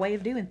of my way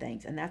of doing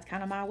things, and that's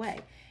kind of my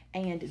way.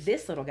 And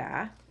this little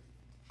guy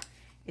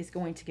is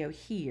going to go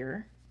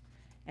here.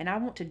 And I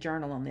want to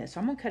journal on this. So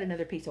I'm going to cut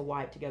another piece of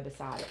white to go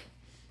beside it.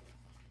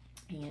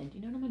 And you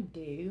know what I'm going to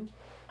do?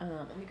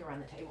 Let me go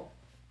around the table.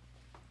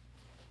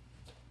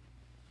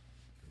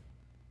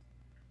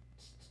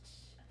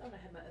 I thought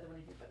I had my other one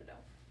in here, but I don't.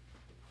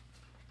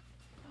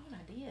 Oh,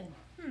 I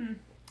did.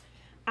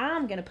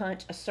 I'm going to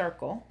punch a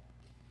circle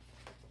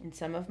in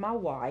some of my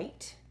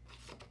white.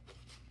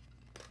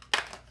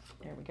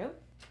 There we go.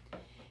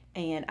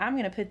 And I'm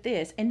going to put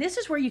this. And this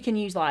is where you can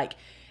use like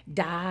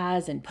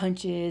dies and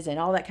punches and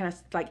all that kind of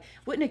stuff. Like,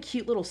 wouldn't a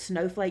cute little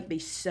snowflake be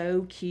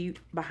so cute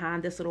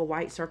behind this little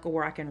white circle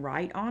where I can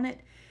write on it?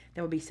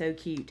 That would be so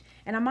cute.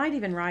 And I might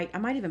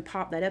even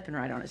pop that up and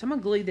write on it. So I'm going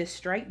to glue this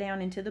straight down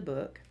into the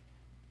book.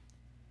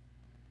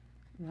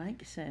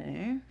 Like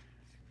so.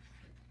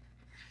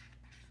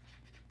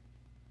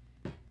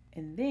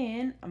 And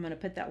then I'm going to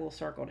put that little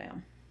circle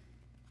down.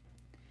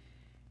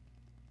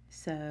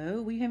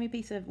 So, will you hand me a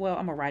piece of, well,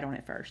 I'm going to write on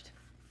it first.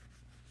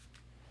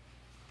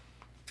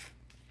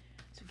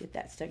 So get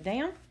that stuck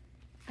down.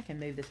 I can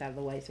move this out of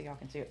the way so y'all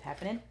can see what's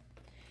happening.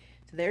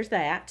 So there's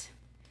that.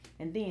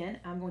 And then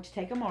I'm going to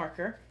take a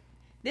marker.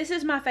 This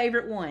is my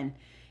favorite one.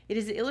 It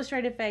is the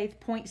Illustrated Faith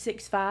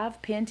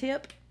 .65 pen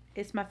tip.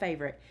 It's my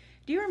favorite.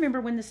 Do you remember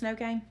when the snow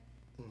came?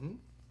 Mm-hmm. Do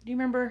you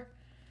remember?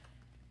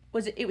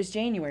 It was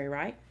January,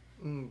 right?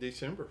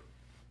 December.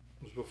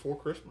 It was before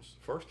Christmas,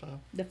 the first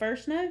time. The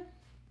first snow?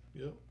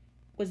 Yep.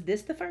 Was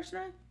this the first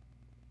snow?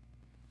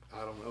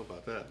 I don't know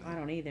about that. I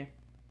don't either.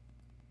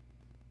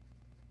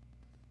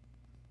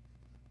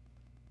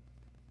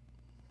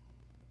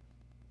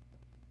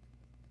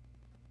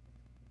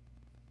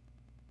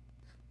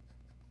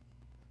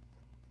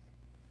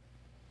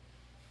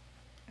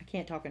 I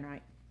can't talk and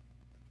write.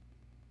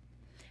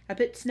 I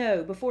put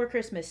snow before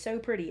Christmas, so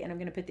pretty, and I'm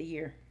going to put the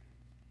year.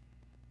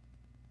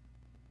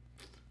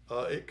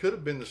 It could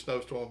have been the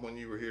snowstorm when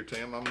you were here,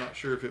 Tim. I'm not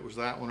sure if it was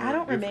that one or I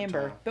don't a different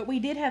remember, time. but we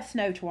did have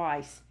snow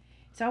twice.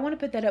 So I want to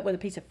put that up with a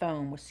piece of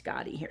foam with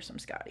Scotty. Here's some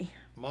Scotty.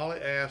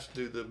 Molly asked,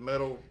 do the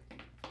metal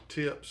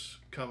tips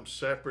come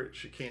separate?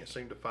 She can't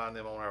seem to find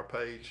them on our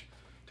page.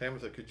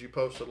 Tamitha, could you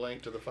post a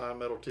link to the fine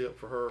metal tip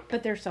for her?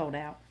 But they're sold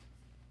out.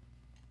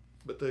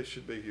 But they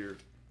should be here.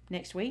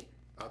 Next week?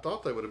 I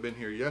thought they would have been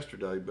here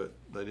yesterday, but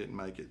they didn't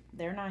make it.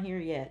 They're not here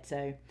yet.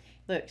 So,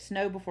 look,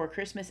 snow before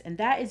Christmas. And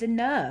that is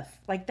enough.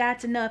 Like,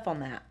 that's enough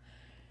on that.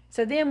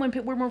 So then when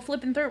we're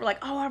flipping through, we're like,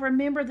 oh, I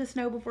remember the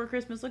snow before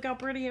Christmas. Look how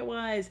pretty it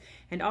was.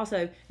 And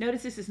also,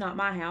 notice this is not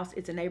my house.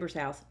 It's a neighbor's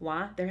house.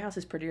 Why? Their house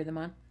is prettier than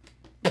mine.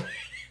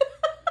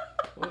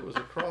 Well, it was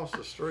across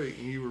the street,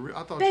 and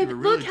I thought Babe, you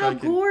were really look how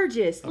taking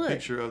gorgeous. a Look.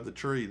 picture of the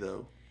tree,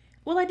 though.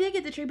 Well, I did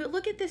get the tree, but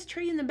look at this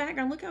tree in the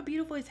background. Look how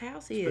beautiful his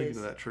house is. Speaking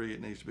of that tree,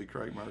 it needs to be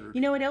crepe murdered.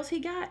 You know what else he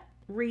got?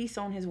 Wreaths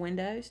on his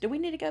windows. Do we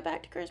need to go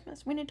back to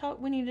Christmas? We need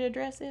to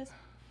address this.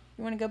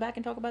 You want to go back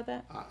and talk about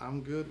that?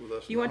 I'm good with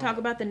us. You want to talk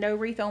about the no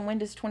wreath on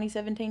windows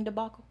 2017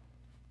 debacle?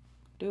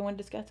 Do we want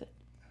to discuss it?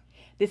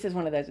 This is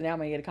one of those. Now I'm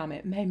going to get a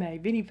comment.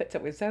 Maymay, Vinny puts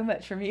up with so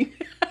much from you.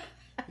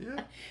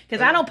 Yeah.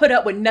 Because I don't put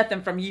up with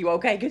nothing from you,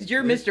 okay? Because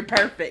you're Mr.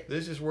 Perfect.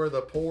 This is where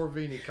the poor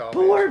Vinny comments.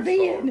 Poor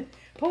Vin.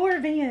 Poor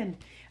Vin.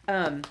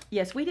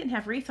 Yes, we didn't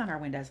have wreaths on our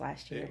windows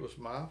last year. It was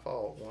my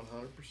fault,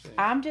 100%.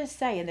 I'm just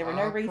saying, there were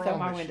no wreaths on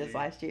my promise windows you,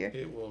 last year.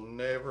 It will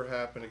never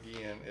happen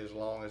again as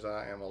long as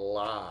I am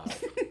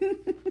alive.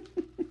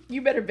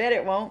 You better bet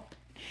it won't.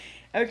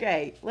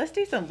 Okay, let's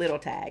do some little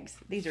tags.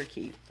 These are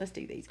cute. Let's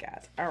do these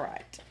guys. All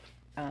right.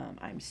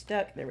 I'm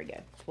stuck. There we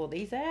go. Pull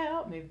these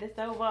out. Move this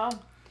over.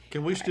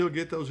 Can we still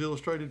get those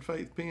illustrated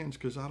faith pens?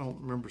 Because I don't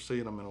remember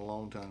seeing them in a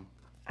long time.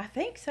 I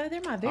think so.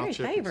 They're my I'll very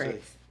check and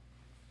favorites. see.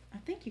 I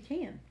think you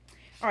can.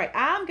 All right,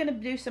 I'm going to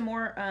do some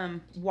more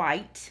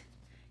white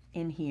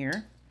in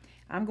here.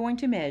 I'm going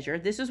to measure.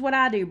 This is what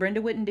I do.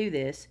 Brenda wouldn't do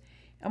this.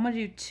 I'm going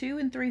to do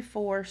 2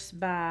 3/4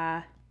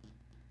 by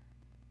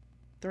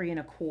 3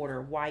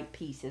 1/4 white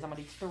pieces. I'm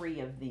going to do 3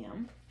 of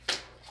them.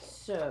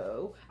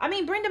 So, I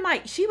mean, Brenda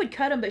she would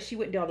cut them, but she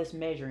wouldn't do all this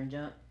measuring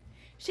junk.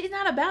 She's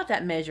not about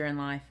that measuring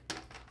life.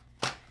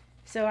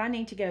 So I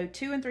need to go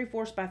 2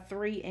 3/4 by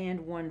 3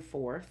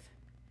 1/4.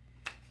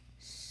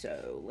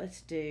 So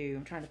let's do,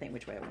 I'm trying to think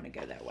which way I want to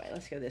go that way.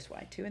 Let's go this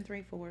way. 2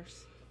 3/4.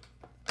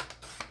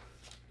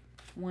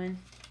 1.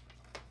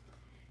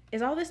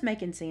 Is all this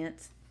making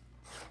sense?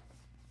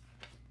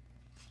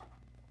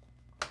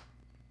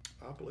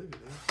 I believe it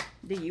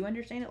is. Do you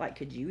understand it? Like,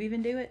 could you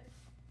even do it?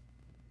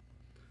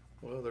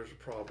 Well, there's a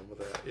problem with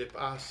that. If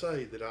I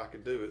say that I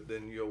could do it,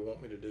 then you'll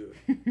want me to do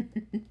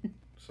it.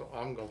 So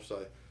I'm going to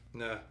say,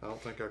 nah, I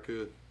don't think I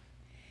could.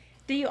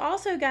 Do you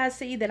also guys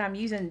see that I'm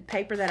using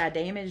paper that I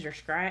damaged or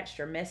scratched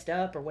or messed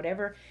up or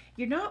whatever?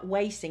 You're not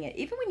wasting it.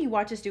 Even when you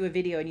watch us do a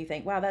video and you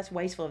think, wow, that's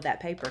wasteful of that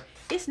paper.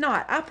 It's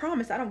not. I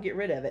promise I don't get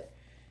rid of it.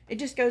 It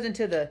just goes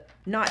into the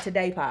not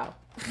today pile.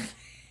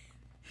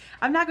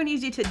 I'm not going to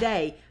use it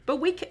today, but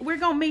we're going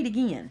to meet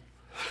again.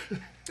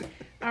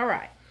 All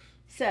right.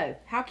 So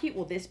how cute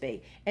will this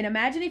be? And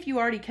imagine if you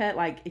already cut,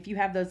 like if you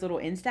have those little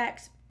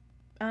Instax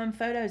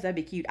photos, that'd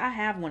be cute. I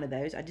have one of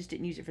those. I just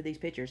didn't use it for these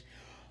pictures.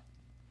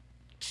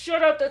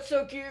 Shut up, that's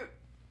so cute.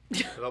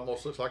 It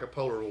almost looks like a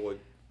Polaroid.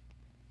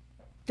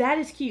 That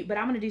is cute, but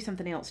I'm going to do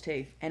something else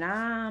too. And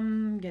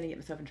I'm going to get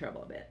myself in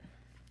trouble a bit.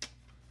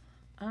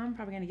 I'm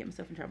probably going to get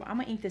myself in trouble. I'm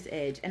going to ink this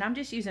edge. And I'm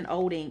just using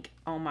old ink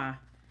on my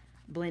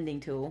blending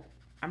tool.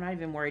 I'm not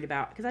even worried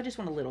about, because I just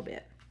want a little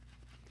bit.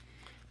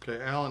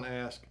 Okay, Alan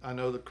asked, I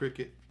know the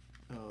Cricut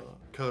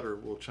cutter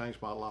will change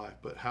my life,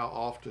 but how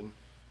often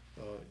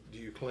do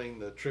you clean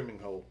the trimming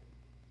hole?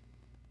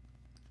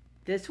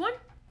 This one?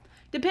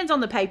 Depends on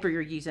the paper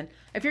you're using.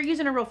 If you're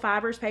using a real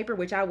fibrous paper,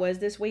 which I was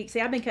this week.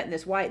 See, I've been cutting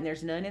this white and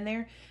there's none in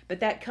there.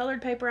 But that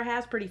colored paper I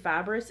have is pretty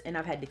fibrous and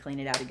I've had to clean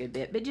it out a good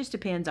bit. But it just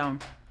depends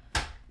on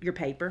your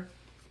paper.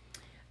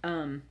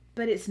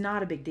 But it's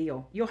not a big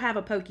deal. You'll have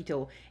a pokey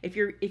tool. If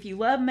you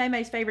love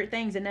Maymay's favorite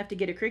things enough to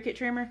get a Cricut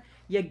trimmer,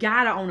 you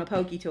gotta own a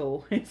pokey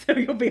tool. So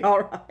you'll be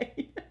all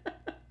right.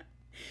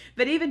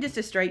 But even just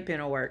a straight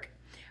pen will work.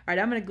 All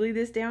right, I'm gonna glue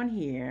this down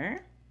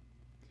here.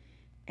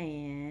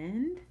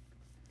 And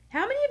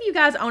how many of you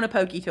guys own a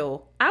pokey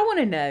tool? I want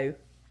to know.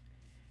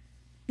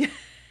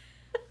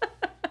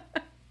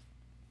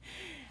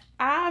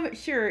 I'm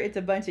sure it's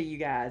a bunch of you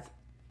guys.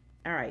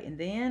 All right, and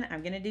then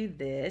I'm going to do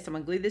this. I'm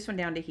going to glue this one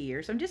down to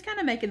here. So I'm just kind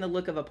of making the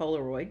look of a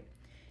Polaroid.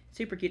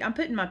 Super cute. I'm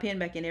putting my pen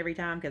back in every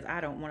time because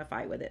I don't want to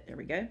fight with it. There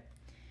we go. And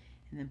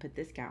then put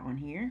this guy on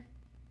here.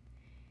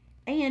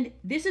 And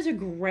this is a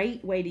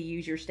great way to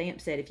use your stamp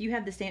set. If you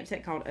have the stamp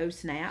set called Oh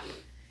Snap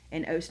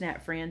and Oh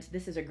Snap Friends,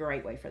 this is a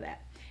great way for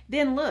that.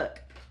 Then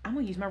look, I'm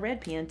going to use my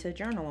red pen to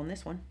journal on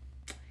this one.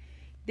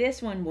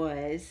 This one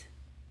was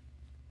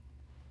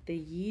the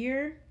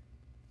year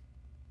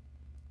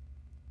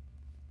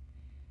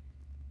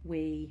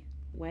we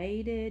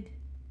waited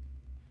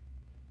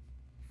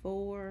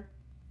for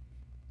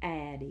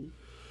Addie.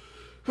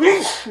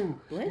 Bless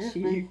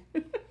you.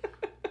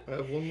 I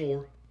have one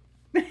more.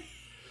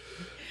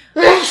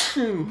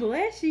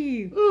 Bless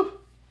you. Ooh.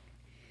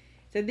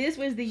 So this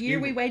was the year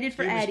we waited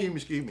for Addie.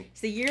 Excuse me.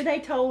 It's the year they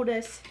told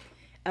us.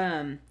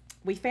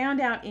 We found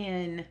out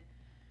in,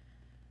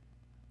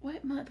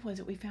 what month was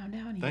it we found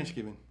out in?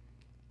 Thanksgiving.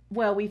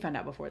 Well, we found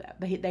out before that,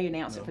 but they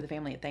announced it for the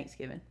family at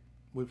Thanksgiving.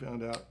 We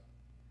found out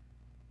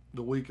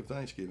the week of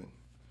Thanksgiving.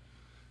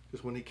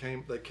 Because when they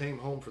came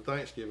home for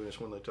Thanksgiving is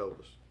when they told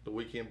us. The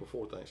weekend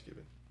before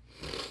Thanksgiving.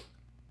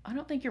 I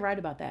don't think you're right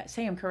about that.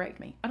 Sam,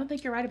 correct me. I don't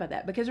think you're right about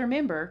that. Because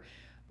remember,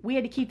 we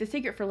had to keep the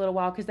secret for a little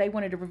while because they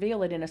wanted to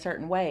reveal it in a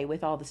certain way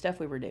with all the stuff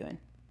we were doing.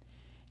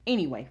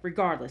 Anyway,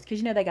 regardless,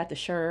 because they got the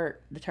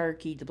shirt, the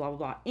turkey, the blah, blah,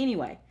 blah.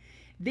 Anyway,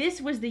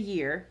 this was the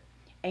year,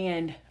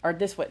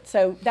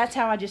 so that's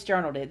how I just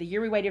journaled it. The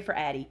year we waited for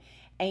Addie.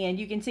 And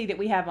you can see that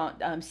we have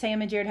on,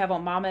 Sam and Jared have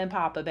on Mama and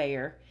Papa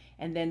Bear.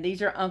 And then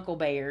these are Uncle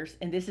Bears.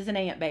 And this is an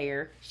Aunt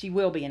Bear. She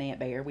will be an Aunt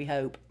Bear, we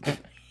hope.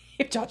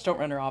 If Josh don't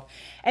run her off.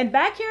 And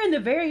back here in the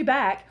very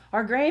back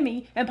are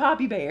Grammy and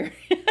Poppy Bear.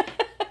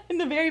 In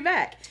the very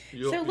back.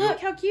 So look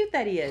how cute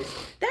that is.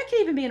 That could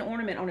even be an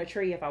ornament on a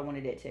tree if I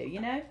wanted it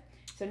to,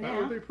 So now.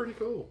 That would be pretty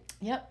cool.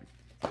 Yep.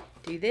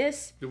 Do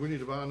this. Do we need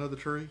to buy another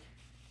tree?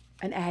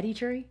 An Addie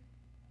tree?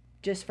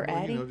 Just for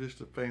Addie? Just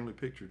a family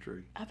picture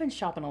tree. I've been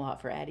shopping a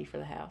lot for Addie for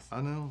the house.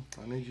 I know.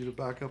 I need you to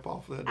back up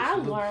off that. I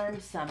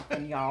learned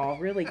something, y'all,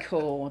 really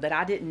cool that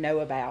I didn't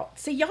know about.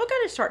 See, y'all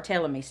got to start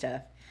telling me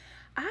stuff.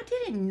 I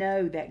didn't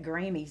know that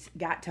Grammys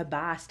got to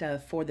buy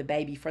stuff for the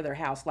baby for their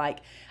house. Like,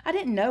 I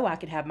didn't know I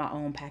could have my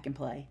own pack and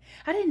play.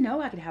 I didn't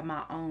know I could have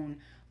my own,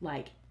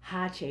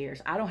 high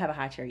chairs. I don't have a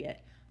high chair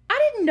yet.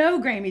 I didn't know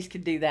Grammys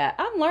could do that.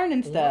 I'm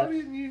learning stuff. Why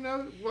didn't you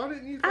know? Why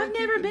didn't you think I've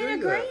never been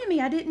a that?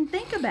 Grammy. I didn't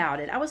think about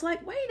it. I was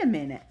like, wait a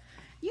minute.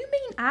 You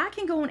mean I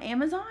can go on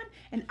Amazon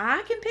and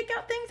I can pick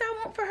out things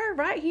I want for her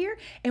right here?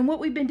 And what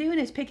we've been doing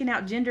is picking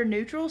out gender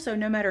neutral, so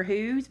no matter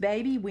whose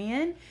baby,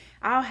 when,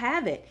 I'll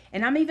have it.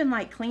 And I'm even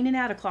cleaning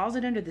out a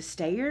closet under the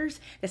stairs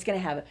that's going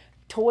to have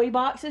toy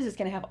boxes. It's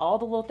going to have all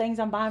the little things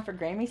I'm buying for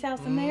Grammy's house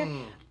in there.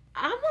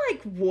 I'm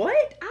like,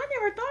 what? I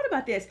never thought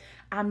about this.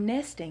 I'm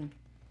nesting.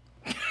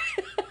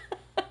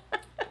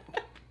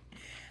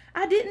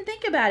 I didn't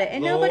think about it,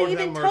 and Lord nobody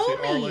even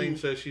told me. Arlene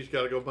says she's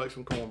got to go make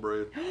some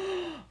cornbread.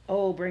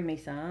 Oh, bring me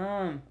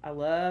some. I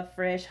love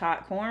fresh,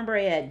 hot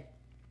cornbread.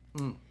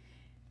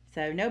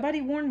 So nobody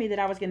warned me that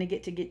I was going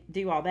to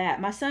do all that.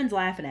 My son's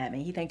laughing at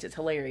me. He thinks it's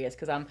hilarious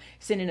because I'm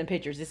sending him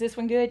pictures. Is this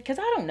one good? Because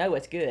I don't know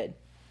what's good.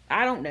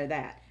 I don't know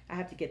that. I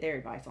have to get their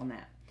advice on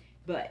that.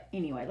 But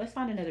anyway, let's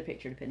find another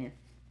picture to put in.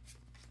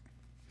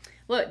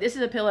 Look, this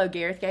is a pillow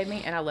Gareth gave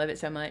me, and I love it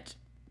so much.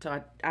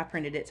 So I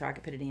printed it so I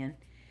could put it in.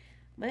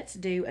 Let's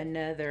do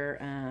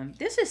another.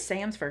 This is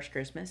Sam's first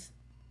Christmas.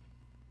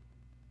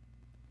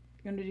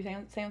 You want to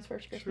do Sam's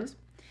first Christmas? Sure.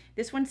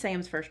 This one's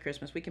Sam's first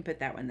Christmas. We can put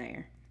that one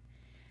there.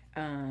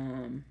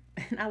 And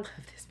I love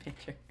this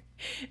picture.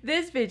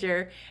 This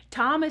picture,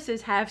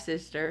 Thomas's half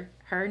sister.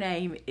 Her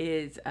name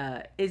is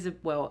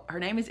her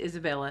name is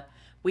Isabella.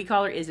 We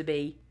call her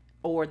Isabie,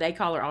 or they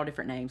call her all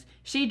different names.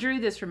 She drew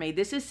this for me.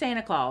 This is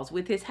Santa Claus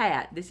with his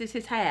hat. This is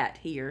his hat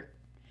here.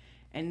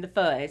 And the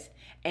fuzz.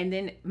 And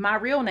then my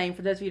real name,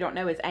 for those of you who don't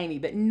know, is Amy,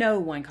 but no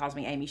one calls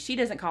me Amy. She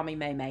doesn't call me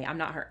Maymay. I'm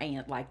not her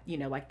aunt,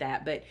 like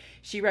that. But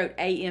she wrote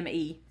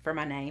AME for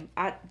my name.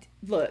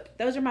 Look,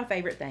 those are my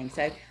favorite things.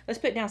 So let's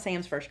put down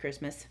Sam's first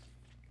Christmas.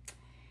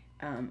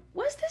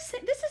 What's this?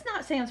 This is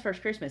not Sam's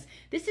first Christmas.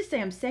 This is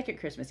Sam's second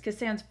Christmas, because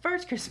Sam's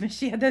first Christmas,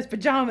 she had those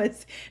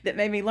pajamas that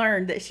made me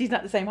learn that she's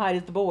not the same height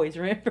as the boys.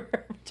 Remember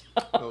her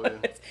pajamas? Oh,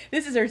 yeah.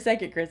 This is her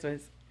second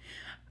Christmas.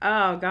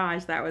 Oh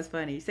gosh, that was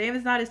funny. Sam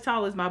is not as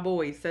tall as my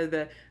boys, so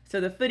the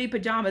footy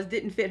pajamas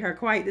didn't fit her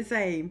quite the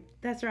same.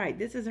 That's right.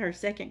 This is her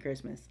second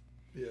Christmas.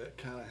 Yeah, it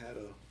kind of had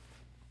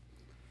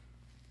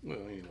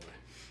anyway.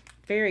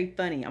 Very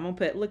funny. I'm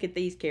gonna look at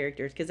these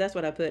characters, because that's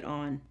what I put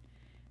on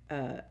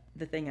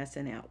the thing I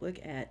sent out. Look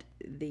at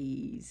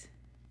these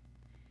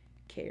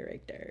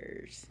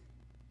characters.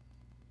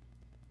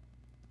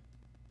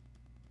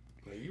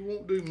 Now, you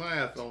won't do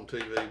math on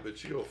TV,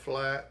 but you'll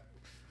flat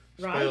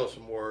spell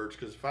some words,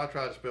 because if I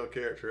try to spell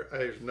character,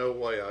 there's no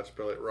way I'd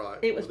spell it right.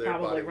 It was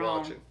probably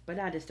wrong, but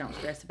I just don't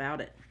stress about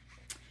it.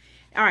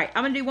 All right,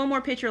 I'm going to do one more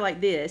picture like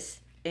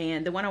this,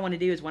 and the one I want to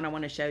do is one I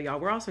want to show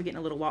y'all. We're also getting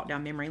a little walk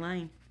down memory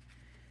lane,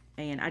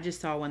 and I just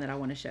saw one that I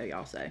want to show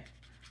y'all. So,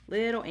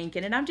 little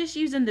inking, and I'm just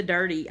using the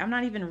dirty. I'm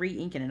not even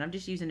re-inking it. I'm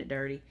just using it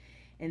dirty,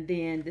 and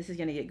then this is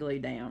going to get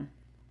glued down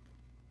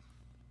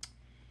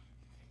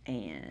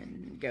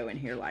and go in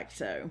here like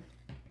so.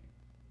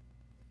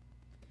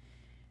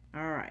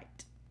 All right,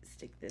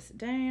 stick this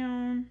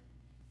down.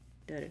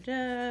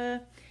 Da-da-da.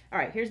 All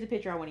right, here's the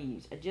picture I want to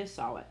use. I just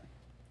saw it.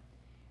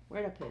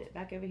 Where'd I put it?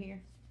 Back over here?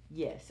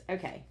 Yes,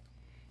 okay.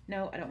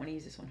 No, I don't want to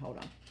use this one. Hold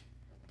on.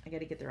 I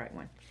got to get the right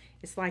one.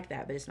 It's like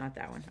that, but it's not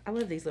that one. I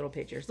love these little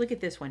pictures. Look at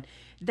this one.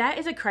 That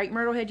is a crepe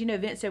myrtle head. You know,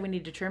 Vince said we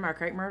need to trim our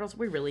crepe myrtles.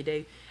 We really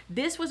do.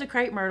 This was a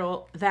crepe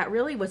myrtle that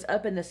really was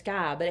up in the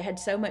sky, but it had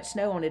so much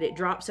snow on it, it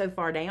dropped so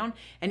far down,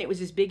 and it was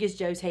as big as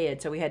Joe's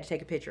head, so we had to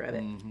take a picture of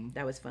it.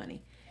 That was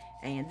funny.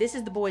 And this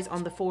is the boys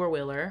on the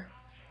four-wheeler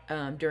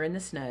during the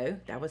snow.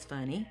 That was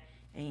funny.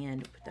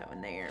 And put that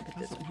one there. Put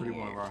this one here.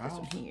 Put this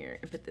one here.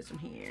 And put this one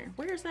here.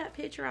 Where's that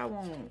picture I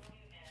want?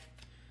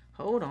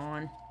 Hold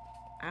on.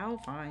 I'll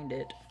find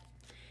it.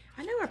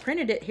 I know I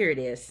printed it. Here it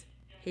is.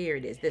 Here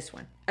it is. This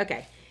one.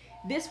 Okay.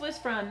 This was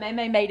from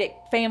Maymay Made It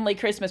family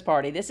Christmas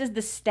party. This is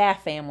the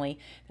staff family.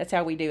 That's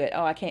how we do it.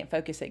 Oh, I can't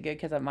focus it good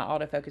because my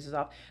autofocus is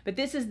off. But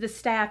this is the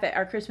staff at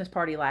our Christmas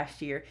party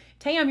last year.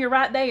 Tam, you're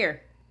right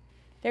there.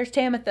 There's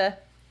Tamitha.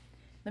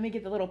 Let me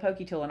get the little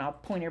pokey tool and I'll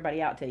point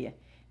everybody out to you.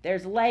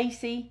 There's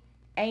Lacey,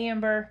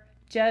 Amber,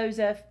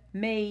 Joseph,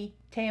 me,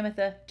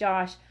 Tamitha,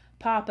 Josh,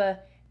 Papa.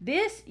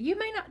 This,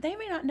 they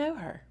may not know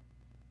her.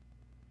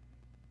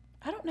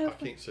 I don't know I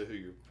can't see who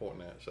you're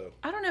pointing at, so.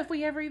 I don't know if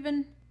we ever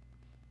even,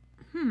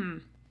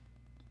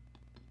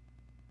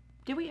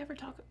 Did we ever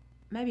talk?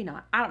 Maybe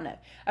not. I don't know.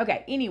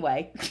 Okay,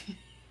 anyway.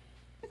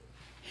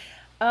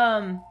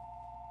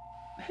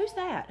 Who's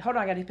that? Hold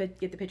on, I gotta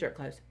get the picture up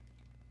close.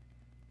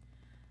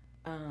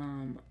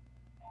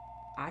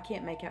 I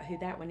can't make out who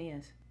that one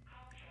is.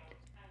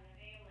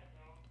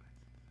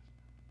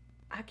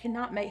 I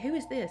cannot make, who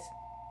is this?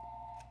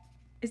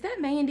 Is that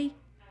Mandy?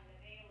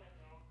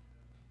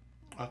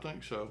 I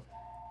think so.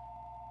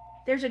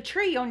 There's a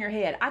tree on your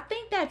head. I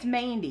think that's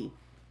Mandy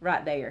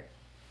right there.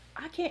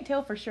 I can't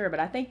tell for sure, but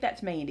I think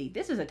that's Mandy.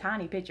 This is a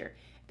tiny picture.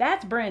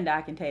 That's Brenda,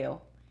 I can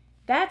tell.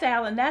 That's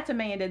Alan. That's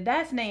Amanda.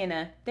 That's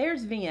Nana.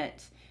 There's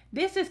Vince.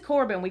 This is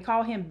Corbin. We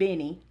call him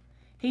Benny.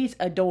 He's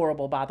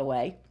adorable, by the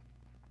way.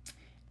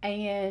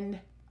 And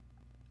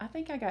I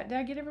think did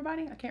I get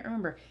everybody? I can't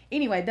remember.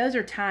 Anyway, those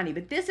are tiny,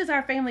 but this is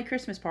our family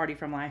Christmas party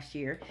from last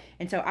year.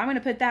 And so I'm going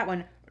to put that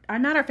one,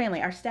 not our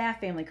family, our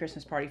staff family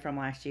Christmas party from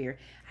last year.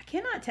 I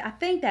cannot tell. I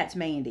think that's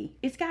Mandy.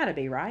 It's got to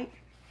be, right?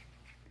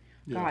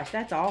 Yeah. Gosh,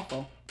 that's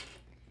awful.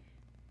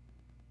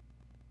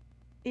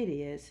 It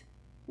is.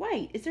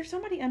 Wait, is there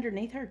somebody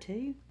underneath her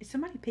too? Is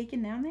somebody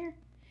peeking down there?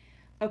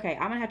 Okay,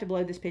 I'm going to have to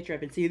blow this picture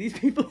up and see who these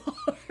people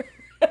are.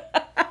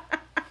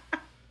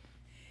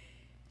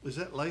 Is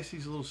that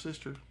Lacey's little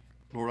sister?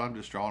 Lord, I'm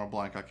just drawing a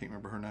blank. I can't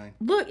remember her name.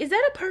 Look, is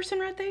that a person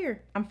right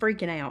there? I'm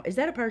freaking out. Is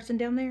that a person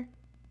down there?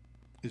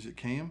 Is it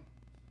Cam?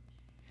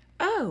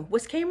 Oh,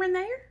 was Cameron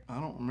there?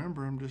 I don't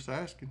remember. I'm just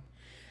asking.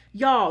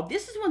 Y'all,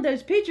 this is one of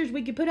those pictures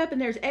we could put up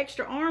and there's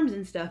extra arms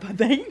and stuff, I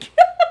think.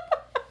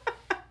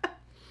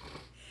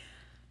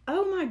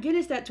 Oh my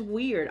goodness, that's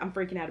weird. I'm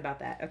freaking out about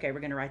that. Okay,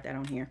 we're going to write that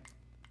on here.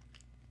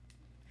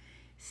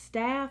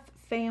 Staff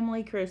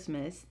Family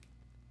Christmas.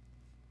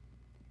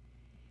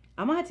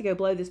 I'm going to have to go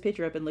blow this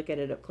picture up and look at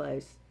it up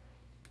close.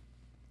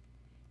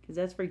 Because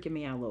that's freaking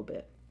me out a little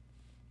bit.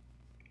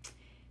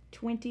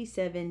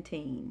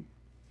 2017.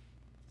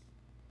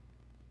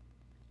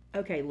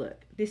 Okay,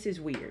 look. This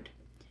is weird.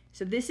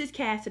 So this is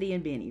Cassidy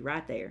and Benny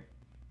right there.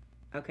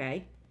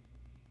 Okay.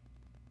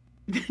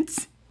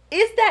 Is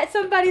that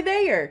somebody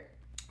there?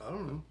 I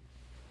don't know.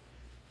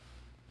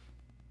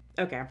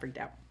 Okay, I'm freaked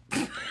out.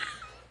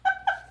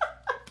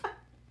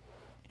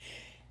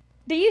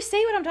 Do you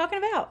see what I'm talking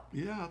about?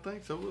 Yeah, I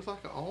think so. It looks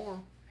like an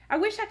arm. I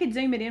wish I could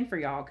zoom it in for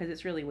y'all because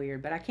it's really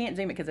weird, but I can't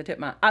zoom it because I took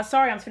my...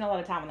 sorry, I'm spending a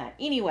lot of time on that.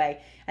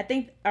 Anyway, I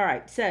think... All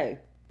right, so...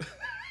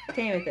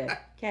 Tamitha,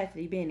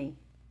 Cassidy, Benny.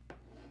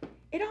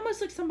 It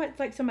almost looks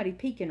like somebody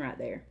peeking right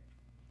there.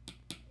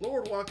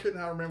 Lord, why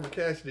couldn't I remember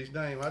Cassidy's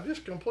name? I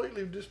just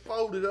completely just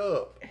folded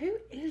up. Who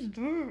is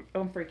that?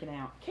 Oh, I'm freaking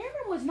out.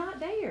 Cameron was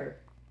not there.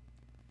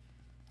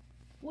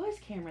 Was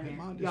Cameron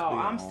there? Y'all,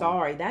 I'm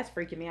sorry. That's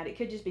freaking me out. It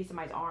could just be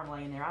somebody's arm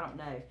laying there. I don't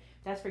know.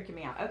 That's freaking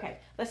me out. Okay,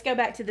 let's go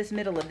back to this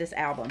middle of this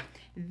album.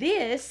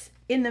 This,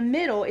 in the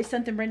middle, is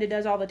something Brenda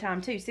does all the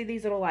time, too. See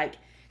these little, like,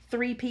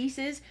 3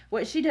 pieces?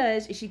 What she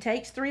does is she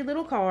takes 3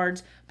 little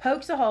cards,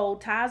 pokes a hole,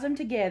 ties them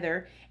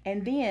together,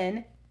 and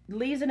then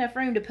leaves enough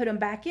room to put them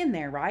back in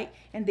there, right?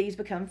 And these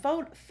become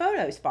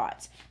photo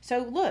spots.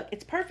 So, look,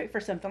 it's perfect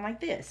for something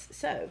like this.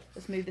 So,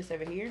 let's move this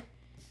over here.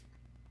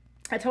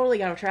 I totally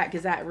got off track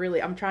because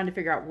I'm trying to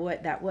figure out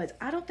what that was.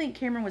 I don't think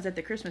Cameron was at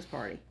the Christmas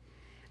party.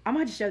 I'm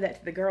going to show that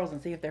to the girls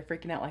and see if they're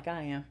freaking out like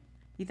I am.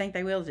 You think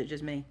they will? Or is it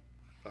just me?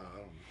 I don't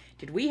know.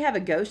 Did we have a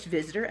ghost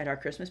visitor at our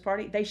Christmas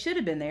party? They should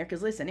have been there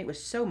because, listen, it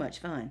was so much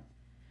fun.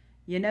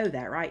 You know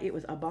that, right? It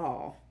was a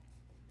ball.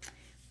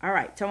 All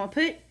right, so I'm going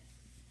to put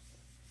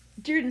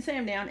Jared and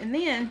Sam down. And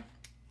then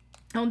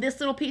on this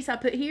little piece I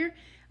put here,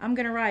 I'm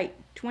going to write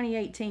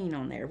 2018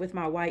 on there with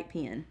my white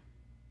pen.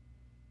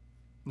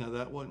 No,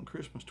 that wasn't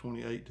Christmas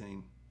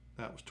 2018.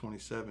 That was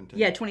 2017.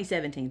 Yeah,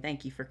 2017.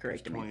 Thank you for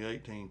correcting me.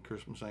 2018.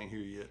 Christmas ain't here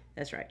yet.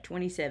 That's right.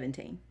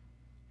 2017.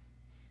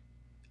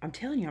 I'm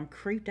telling you, I'm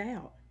creeped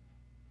out.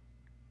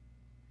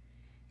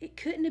 It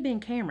couldn't have been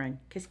Cameron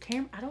because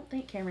I don't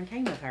think Cameron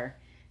came with her.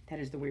 That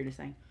is the weirdest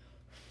thing.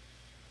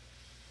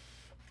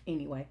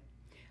 Anyway.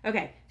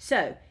 Okay,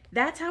 so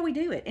that's how we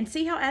do it. And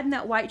see how adding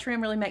that white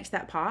trim really makes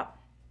that pop?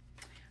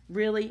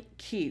 Really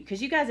cute.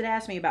 Because you guys had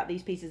asked me about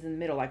these pieces in the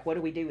middle. Like, what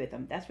do we do with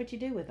them? That's what you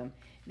do with them.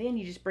 Then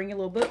you just bring your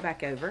little book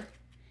back over.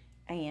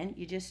 And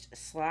you just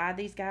slide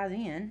these guys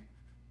in.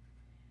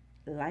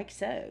 Like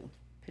so.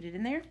 Put it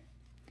in there.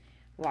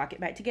 Lock it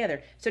back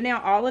together. So now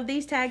all of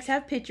these tags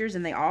have pictures.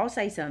 And they all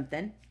say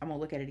something. I'm going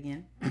to look at it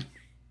again.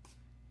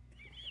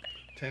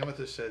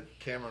 Tamitha said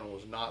Cameron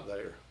was not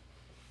there.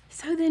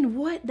 So then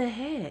what the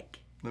heck?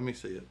 Let me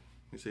see it.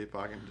 Let me see if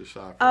I can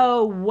decipher.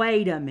 Oh,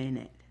 wait a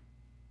minute.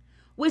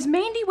 Was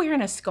Mandy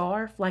wearing a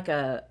scarf, like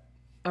a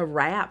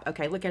wrap?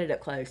 Okay, look at it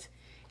up close.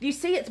 Do you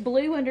see it's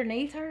blue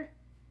underneath her?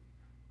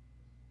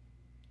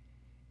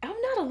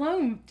 I'm not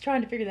alone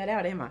trying to figure that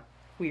out, am I?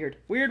 Weird.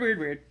 Weird, weird,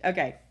 weird.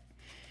 Okay.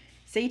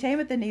 See,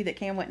 Tamitha knew that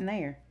Cam wasn't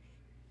there.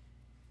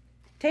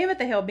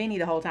 Tabitha held Benny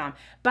the whole time.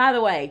 By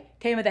the way,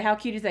 Tabitha, how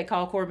cute is that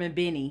call Corbin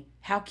Benny?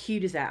 How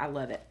cute is that? I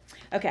love it.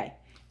 Okay.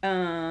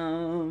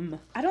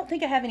 I don't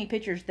think I have any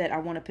pictures that I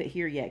want to put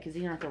here yet because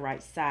these aren't the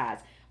right size.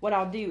 What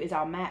I'll do is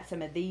I'll mat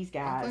some of these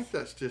guys. I think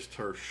that's just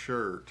her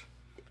shirt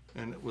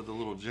and with a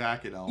little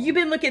jacket on. You've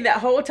been looking that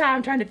whole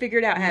time trying to figure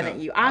it out, haven't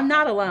you? I'm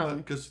not alone.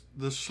 Because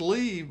the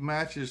sleeve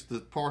matches the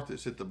part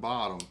that's at the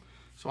bottom.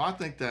 So I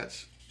think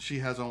she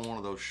has on one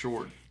of those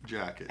short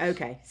jackets.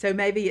 Okay, so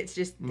maybe it's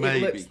just...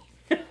 Maybe.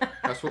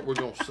 That's what we're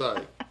going to say.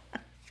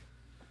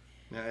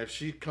 Now, if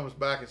she comes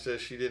back and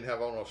says she didn't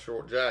have on a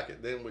short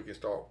jacket, then we can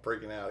start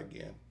freaking out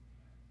again.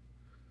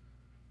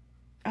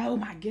 Oh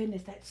my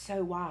goodness, that's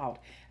so wild.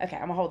 Okay,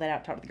 I'm gonna hold that out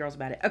and talk to the girls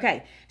about it.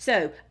 Okay,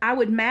 so I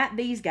would mat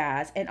these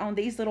guys, and on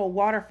these little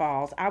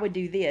waterfalls, I would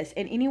do this.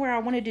 And anywhere I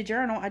wanted to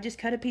journal, I just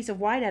cut a piece of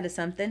white out of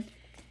something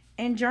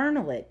and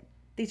journal it.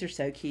 These are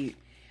so cute.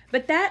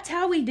 But that's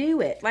how we do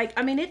it. Like,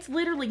 I mean, it's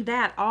literally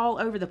that all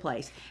over the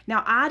place.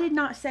 Now, I did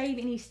not save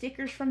any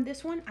stickers from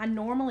this one. I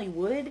normally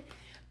would.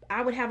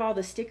 I would have all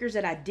the stickers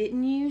that I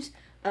didn't use.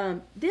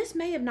 This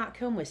may have not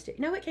come with stickers.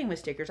 No, it came with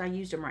stickers. I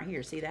used them right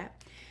here. See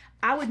that?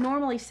 I would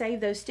normally save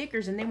those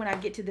stickers, and then when I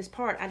get to this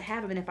part, I'd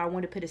have them, and if I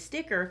wanted to put a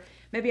sticker,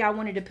 maybe I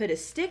wanted to put a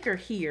sticker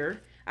here.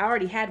 I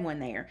already had one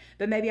there,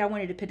 but maybe I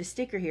wanted to put a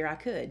sticker here, I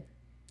could.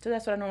 So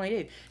that's what I normally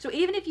do. So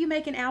even if you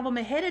make an album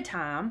ahead of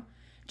time,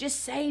 just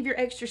save your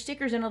extra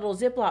stickers in a little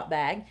Ziploc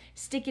bag,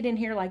 stick it in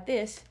here like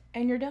this,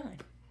 and you're done.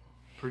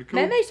 Pretty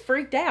cool. Maymay's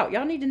freaked out.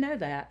 Y'all need to know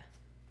that.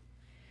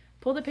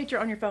 Pull the picture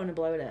on your phone and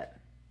blow it up.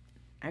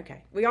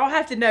 Okay. We all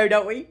have to know,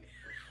 don't we?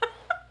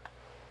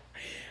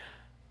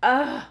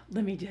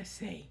 Let me just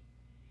see.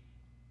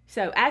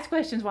 So, ask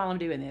questions while I'm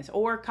doing this,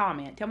 or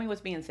comment. Tell me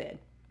what's being said.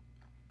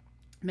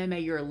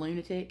 Maymay, you're a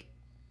lunatic.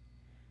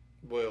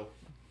 Well,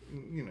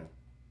 you know.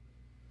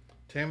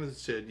 Tamitha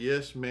said,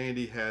 yes,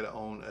 Mandy had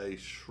on a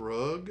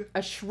shrug.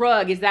 A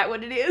shrug, is that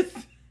what it is?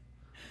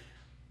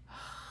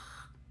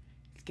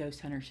 It's Ghost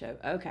Hunter Show.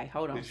 Okay,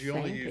 hold on. Did you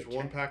only use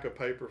one pack of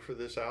paper for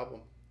this album?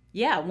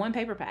 Yeah, one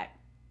paper pack.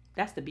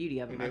 That's the beauty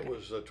of it. And it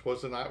was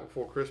Twas the Night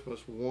Before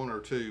Christmas, one or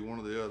two, one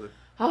or the other.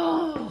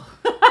 Oh.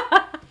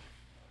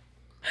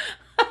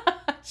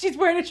 She's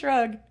wearing a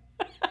shrug.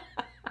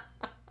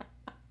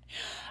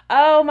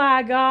 Oh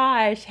my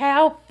gosh.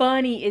 How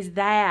funny is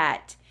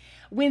that?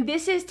 When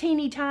this is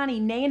teeny tiny,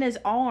 Nana's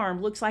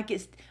arm looks like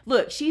it's...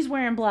 Look, she's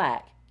wearing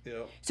black.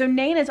 Yep. So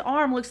Nana's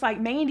arm looks like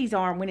Mandy's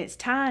arm when it's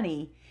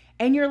tiny.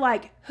 And you're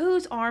like,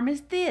 whose arm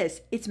is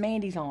this? It's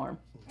Mandy's arm.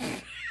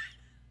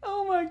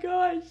 Oh my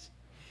gosh.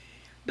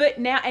 But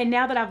now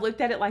that I've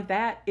looked at it like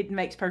that, it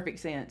makes perfect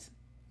sense.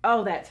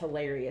 Oh, that's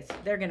hilarious.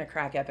 They're going to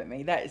crack up at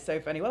me. That is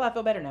so funny. Well, I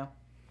feel better now.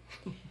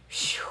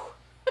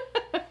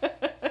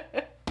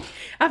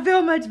 I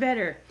feel much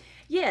better.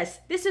 Yes,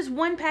 this is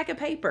one pack of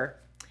paper.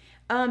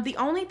 The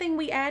only thing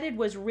we added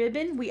was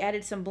ribbon. We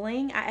added some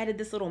bling. I added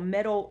this little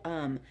metal,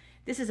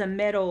 this is a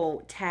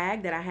metal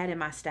tag that I had in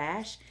my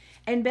stash.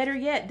 And better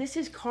yet, this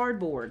is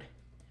cardboard.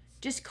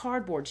 Just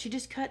cardboard. She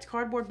just cuts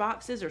cardboard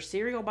boxes or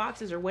cereal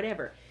boxes or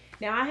whatever.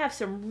 Now, I have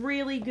some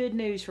really good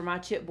news for my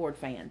chipboard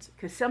fans,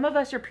 because some of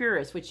us are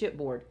purists with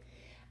chipboard.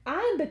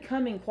 I'm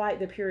becoming quite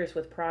the purist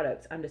with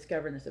products. I'm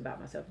discovering this about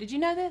myself. Did you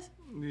know this?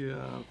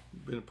 Yeah,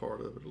 I've been a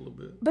part of it a little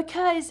bit.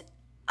 Because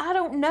I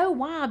don't know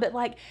why, but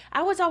like,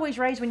 I was always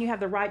raised when you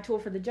have the right tool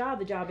for the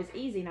job is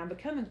easy, and I'm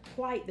becoming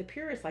quite the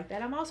purist like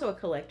that. I'm also a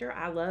collector.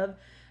 I love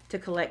to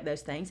collect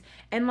those things.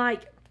 And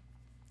like,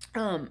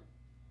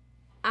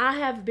 I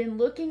have been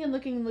looking and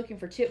looking and looking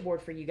for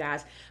chipboard for you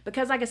guys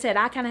because, like I said,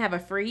 I kind of have a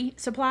free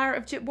supplier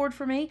of chipboard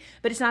for me,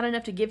 but it's not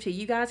enough to give to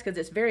you guys because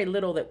it's very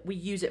little that we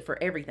use it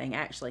for everything,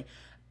 actually.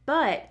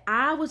 But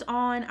I was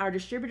on our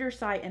distributor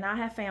site, and I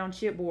have found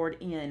chipboard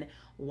in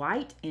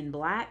white, in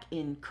black,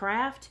 in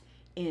craft,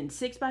 in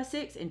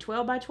 6x6, in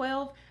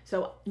 12x12.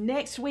 So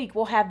next week,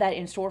 we'll have that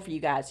in store for you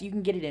guys. You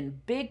can get it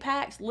in big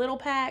packs, little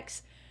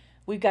packs.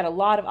 We've got a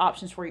lot of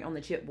options for you on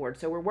the chipboard.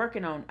 So we're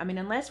working on, I mean,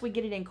 unless we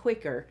get it in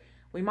quicker,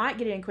 we might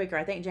get it in quicker.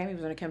 I think Jamie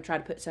was going to come try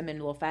to put some in a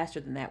little faster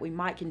than that. We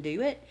might can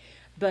do it,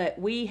 but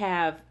we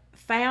have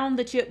found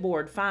the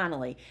chipboard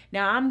finally.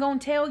 Now, I'm going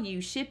to tell you,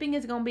 shipping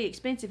is going to be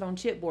expensive on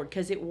chipboard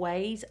because it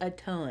weighs a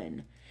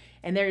ton,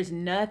 and there is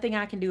nothing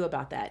I can do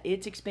about that.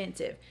 It's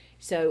expensive.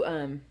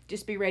 So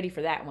just be ready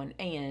for that one.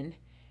 And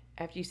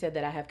after you said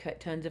that, I have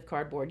cut tons of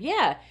cardboard.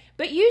 Yeah,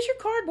 but use your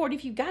cardboard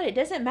if you've got it. It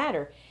doesn't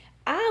matter.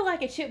 I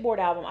like a chipboard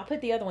album. I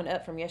put the other one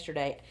up from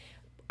yesterday.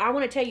 I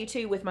want to tell you,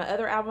 too, with my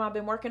other album I've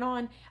been working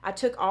on, I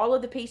took all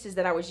of the pieces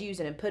that I was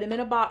using and put them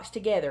in a box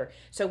together.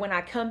 So when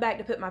I come back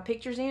to put my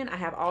pictures in, I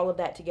have all of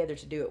that together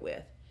to do it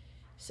with.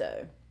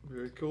 So.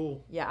 Very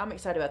cool. Yeah, I'm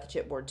excited about the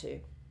chipboard,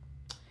 too.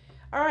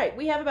 All right,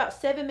 we have about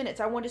 7 minutes.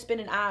 I want to spend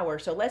an hour.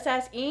 So let's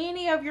ask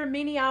any of your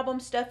mini album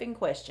stuffing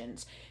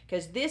questions,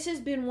 because this has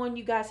been one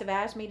you guys have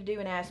asked me to do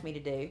and asked me to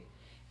do.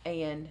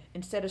 And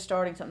instead of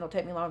starting something that'll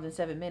take me longer than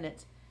 7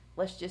 minutes,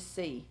 let's just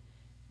see.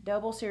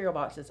 Double cereal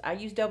boxes. I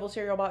use double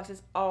cereal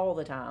boxes all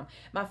the time.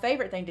 My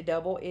favorite thing to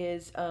double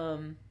is,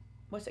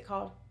 what's it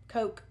called?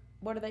 Coke.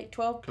 what are they,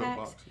 12 Coke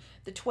packs? boxes.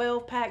 The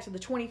 12 packs or the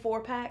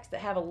 24 packs that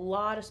have a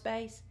lot of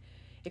space.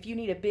 If you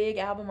need a big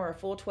album or a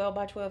full 12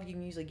 by 12, you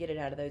can usually get it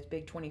out of those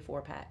big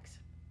 24 packs.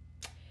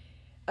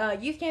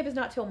 Youth camp is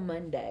not till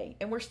Monday,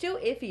 and we're still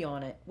iffy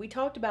on it. We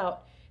talked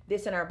about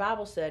this in our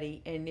Bible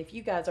study, and if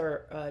you guys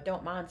are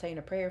don't mind saying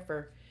a prayer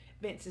for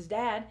Vince's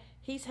dad,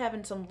 he's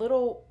having some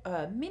little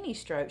mini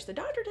strokes. The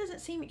doctor doesn't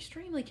seem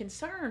extremely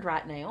concerned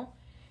right now,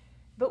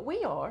 but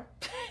we are.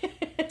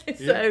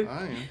 Yeah,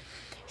 I am.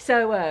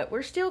 So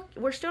we're still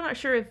not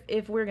sure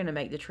if we're gonna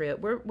make the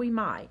trip. We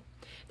might.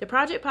 The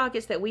project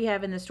pockets that we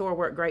have in the store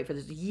work great for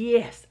this.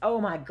 Yes. Oh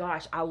my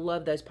gosh, I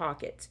love those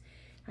pockets.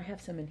 I have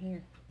some in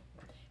here.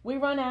 We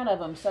run out of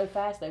them so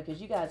fast though,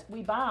 because you guys,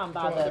 we buy them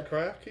by the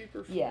craft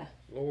keepers. Yeah.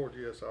 Lord,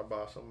 yes, I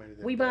buy so many of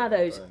them. We buy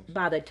those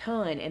by the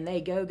ton, and they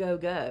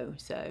go.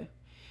 So,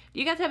 do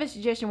you guys have a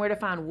suggestion where to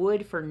find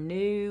wood for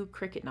new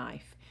Cricut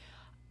knife?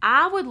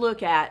 I would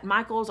look at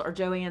Michael's or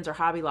Joann's or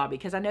Hobby Lobby,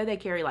 because I know they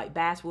carry like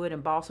basswood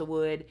and balsa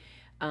wood.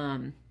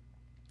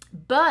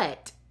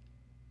 But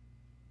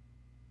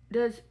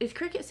is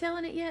Cricut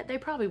selling it yet? They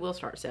probably will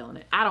start selling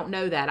it. I don't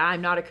know that.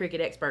 I'm not a Cricut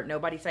expert.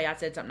 Nobody say I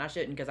said something I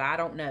shouldn't, because I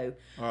don't know.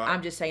 Right.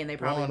 I'm just saying they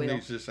probably will. Ron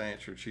needs this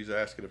answered. She's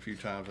asked it a few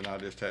times, and I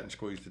just hadn't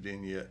squeezed it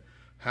in yet.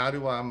 How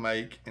do I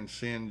make and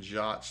send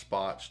jot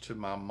spots to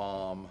my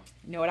mom?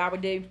 You know what I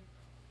would do?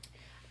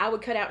 I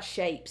would cut out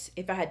shapes.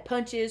 If I had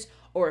punches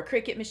or a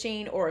Cricut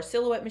machine or a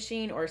Silhouette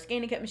machine or a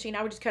ScanNCut machine,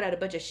 I would just cut out a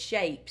bunch of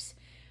shapes.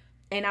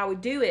 And I would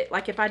do it,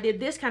 like if I did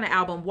this kind of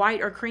album,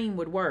 white or cream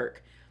would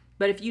work.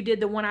 But if you did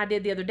the one I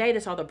did the other day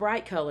that's all the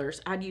bright colors,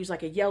 I'd use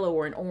like a yellow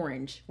or an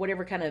orange,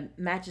 whatever kind of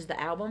matches the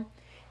album.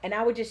 And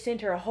I would just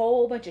send her a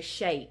whole bunch of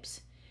shapes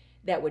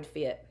that would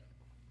fit.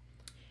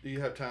 Do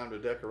you have time to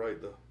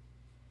decorate the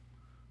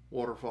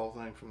waterfall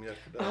thing from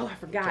yesterday? Oh, I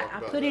forgot.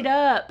 I put it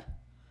up.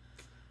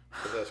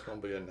 So that's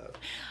going to be a no.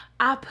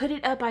 I put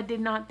it up. I did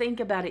not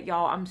think about it,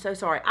 y'all. I'm so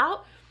sorry.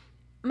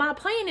 My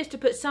plan is to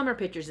put summer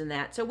pictures in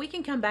that, so we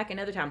can come back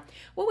another time.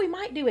 What we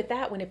might do with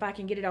that one, if I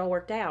can get it all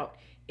worked out,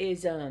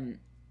 is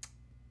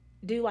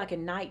do like a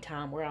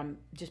nighttime where I'm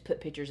just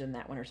put pictures in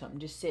that one or something.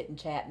 Just sit and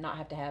chat, and not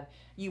have to have,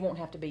 you won't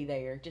have to be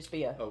there. Just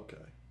be okay.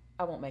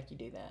 I won't make you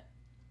do that.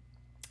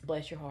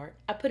 Bless your heart.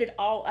 I put it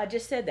all, I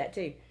just said that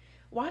too.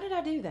 Why did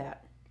I do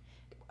that?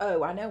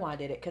 Oh, I know why I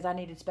did it, because I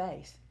needed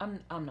space.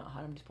 I'm not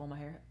hot, I'm just pulling my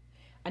hair up.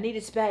 I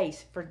needed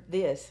space for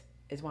this,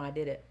 is why I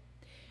did it.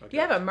 Okay. Do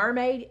you have a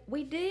mermaid?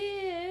 We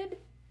did.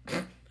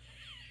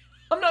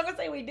 I'm not going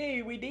to say we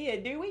do. We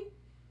did. Do we?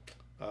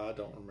 I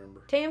don't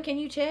remember. Tam, can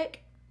you check?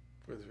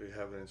 Whether we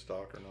have it in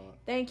stock or not.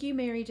 Thank you,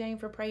 Mary Jane,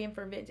 for praying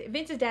for Vince.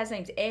 Vince's dad's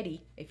name's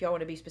Eddie, if y'all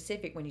want to be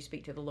specific when you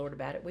speak to the Lord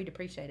about it. We'd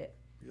appreciate it.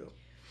 Yep.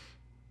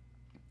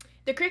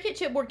 The Cricut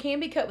chipboard can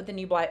be cut with the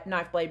new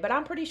knife blade, but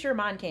I'm pretty sure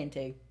mine can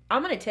too.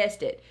 I'm going to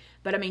test it.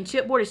 But, I mean,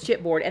 chipboard is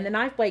chipboard, and the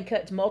knife blade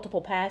cuts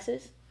multiple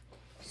passes.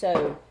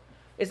 So,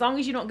 as long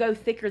as you don't go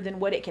thicker than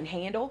what it can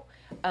handle.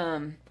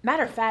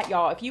 Matter of fact,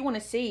 y'all, if you want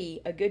to see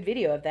a good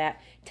video of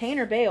that,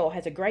 Tanner Bell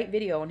has a great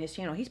video on his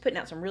channel. He's putting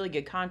out some really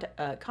good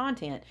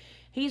content.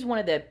 He's one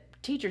of the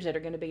teachers that are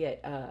going to be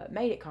at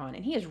Made It Con,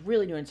 and he is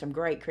really doing some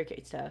great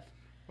Cricut stuff.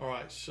 All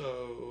right,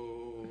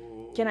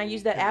 so... Can I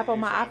use that app on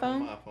my iPhone?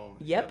 On my iPhone?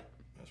 Yep.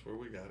 That's where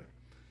we got it.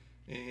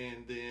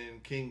 And then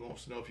King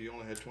wants to know, if you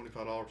only had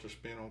 $25 to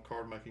spend on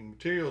card making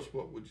materials,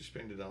 what would you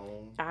spend it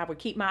on? I would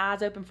keep my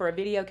eyes open for a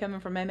video coming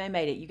from Maymay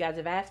Made It. You guys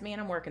have asked me,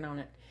 and I'm working on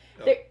it.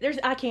 Oh.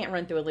 I can't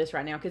run through a list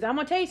right now, because I'm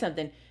going to tell you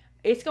something.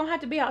 It's going to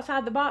have to be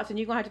outside the box, and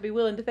you're going to have to be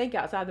willing to think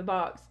outside the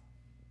box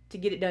to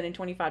get it done in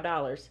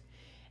 $25.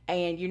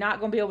 And you're not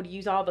going to be able to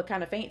use all the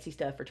kind of fancy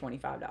stuff for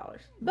 $25.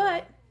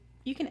 But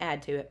you can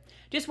add to it.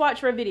 Just watch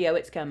for a video.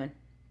 It's coming.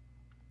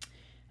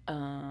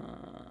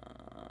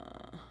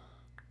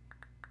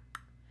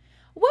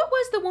 What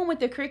was the one with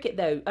the Cricut,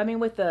 though? I mean,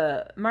 with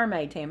the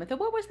mermaid, Tamitha.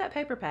 What was that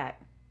paper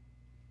pack?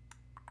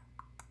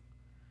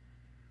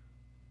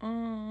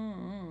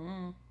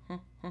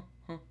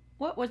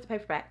 What was the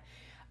paper pack?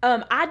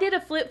 I did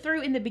a flip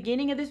through in the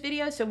beginning of this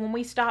video, so when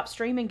we stop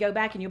streaming, go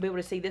back and you'll be able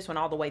to see this one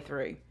all the way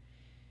through.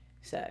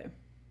 So,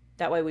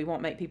 that way we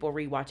won't make people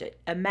rewatch it.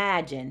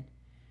 Imagine.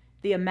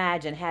 The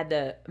Imagine had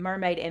the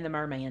mermaid and the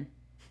merman.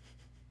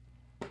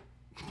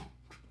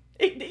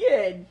 It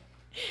did.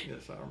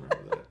 Yes, I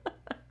remember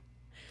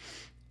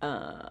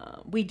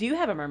that. We do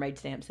have a mermaid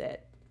stamp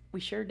set.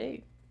 We sure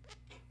do.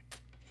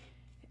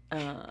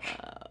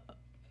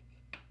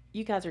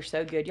 You guys are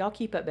so good. Y'all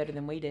keep up better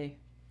than we do.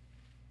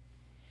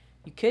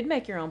 You could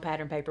make your own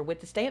pattern paper with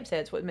the stamp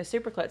sets, what Miss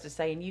Superklutz is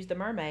saying. Use the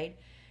mermaid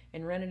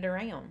and run it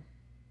around.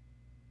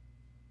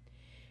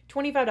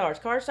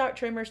 $25. Cardstock,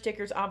 trimmer,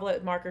 stickers,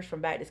 envelope, markers from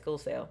back to school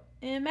sale.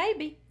 And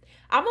maybe.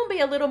 I'm going to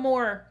be a little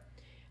more...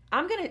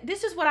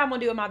 this is what I'm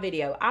going to do in my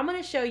video. I'm going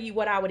to show you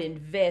what I would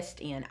invest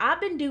in. I've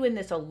been doing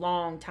this a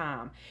long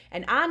time.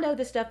 And I know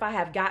the stuff I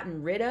have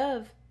gotten rid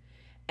of.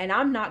 And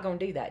I'm not going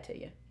to do that to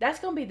you. That's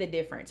going to be the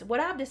difference. What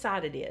I've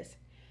decided is,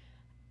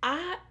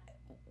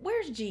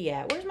 where's G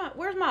at?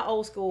 Where's my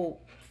old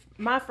school,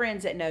 my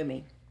friends that know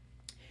me?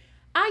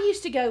 I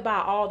used to go buy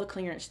all the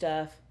clearance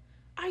stuff.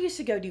 I used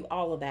to go do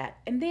all of that.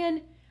 And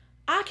then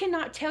I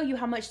cannot tell you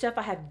how much stuff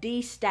I have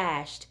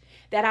de-stashed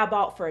that I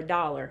bought for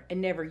 $1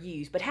 and never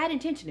used, but had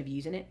intention of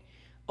using it,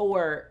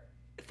 or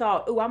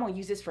thought, oh, I'm going to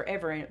use this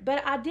forever.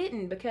 But I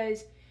didn't,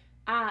 because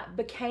I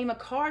became a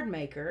card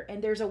maker,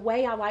 and there's a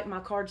way I like my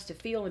cards to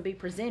feel and be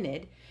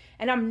presented.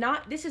 And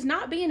this is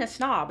not being a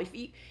snob. If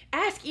you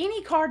ask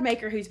any card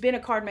maker who's been a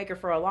card maker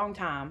for a long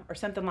time or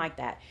something like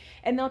that,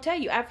 and they'll tell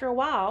you after a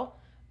while,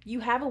 you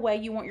have a way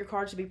you want your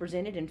cards to be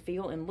presented and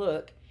feel and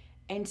look.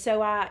 And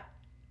so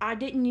I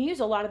didn't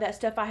use a lot of that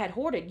stuff I had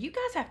hoarded. You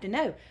guys have to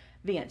know,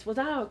 Vince,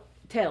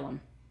 tell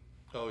them.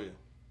 Oh, yeah.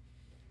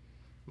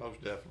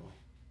 Most definitely.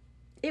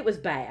 It was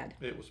bad.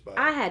 It was bad.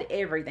 I had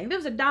everything. If it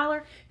was $1,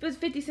 if it was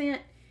 50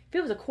 cents, if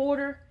it was a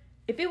quarter,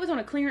 if it was on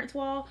a clearance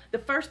wall, the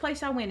first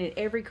place I went in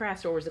every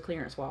craft store was the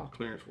clearance wall.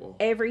 Clearance wall.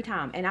 Every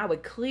time. And I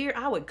would clear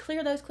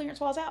those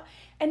clearance walls out.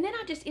 And then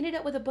I just ended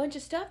up with a bunch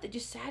of stuff that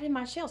just sat in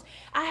my shelves.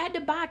 I had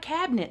to buy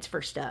cabinets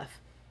for stuff.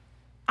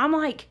 I'm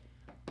like,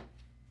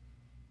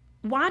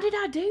 why did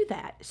I do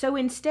that? So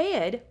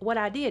instead, what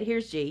I did,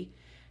 here's G,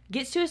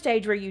 gets to a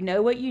stage where you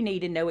know what you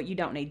need and know what you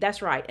don't need.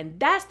 That's right. And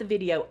that's the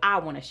video I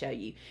want to show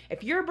you.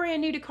 If you're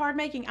brand new to card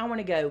making, I want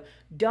to go,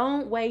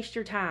 don't waste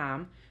your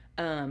time.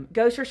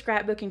 Goes for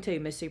scrapbooking too,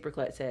 Miss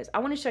Superclut says. I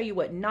want to show you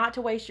what not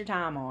to waste your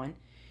time on.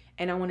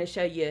 And I want to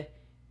show you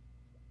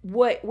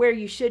where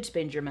you should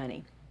spend your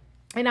money.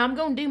 And I'm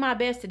going to do my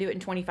best to do it in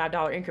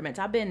 $25 increments.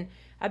 I've been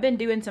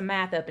doing some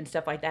math up and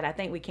stuff like that. I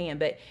think we can.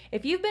 But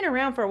if you've been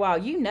around for a while,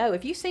 you know,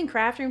 if you've seen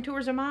craft room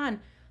tours of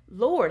mine,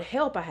 Lord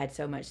help, I had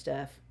so much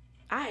stuff.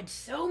 I had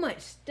so much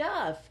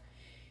stuff.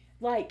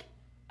 Like,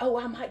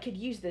 oh, could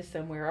use this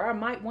somewhere, or I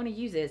might want to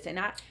use this. And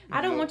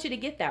I don't want you to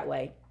get that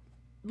way.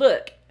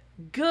 Look,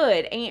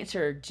 good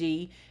answer,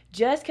 G.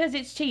 Just because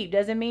it's cheap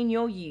doesn't mean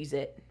you'll use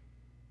it.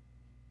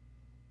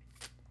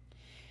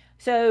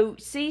 So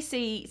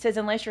CC says,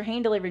 unless you're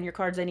hand delivering your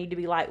cards, they need to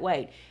be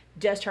lightweight.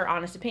 Just her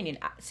honest opinion.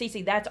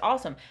 CC, that's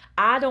awesome.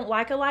 I don't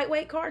like a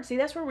lightweight card. See,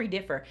 that's where we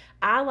differ.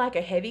 I like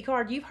a heavy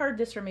card. You've heard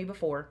this from me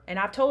before, and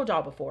I've told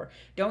y'all before.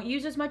 Don't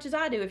use as much as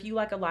I do if you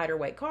like a lighter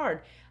weight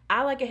card.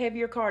 I like a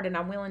heavier card, and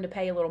I'm willing to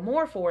pay a little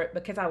more for it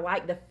because I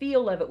like the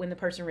feel of it when the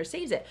person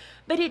receives it.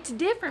 But it's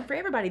different for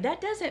everybody.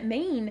 That doesn't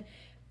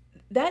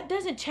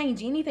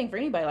change anything for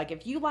anybody. Like,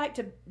 if you like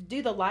to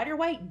do the lighter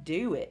weight,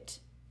 do it.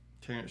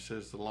 Terrence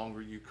says the longer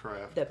you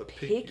craft, the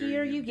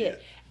pickier you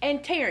get.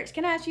 And Terrence,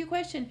 can I ask you a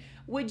question?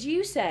 Would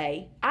you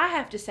say, I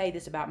have to say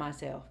this about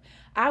myself,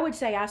 I would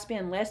say I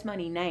spend less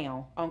money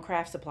now on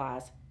craft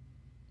supplies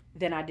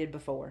than I did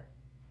before.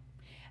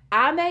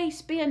 I may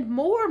spend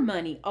more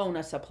money on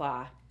a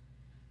supply,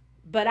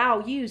 but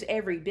I'll use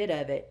every bit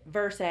of it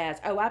versus,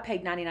 oh, I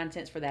paid 99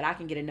 cents for that. I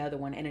can get another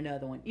one and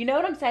another one. You know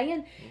what I'm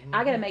saying? Mm-hmm.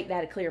 I got to make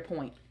that a clear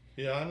point.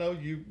 Yeah, I know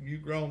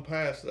you've grown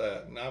past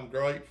that, and I'm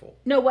grateful.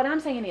 No, what I'm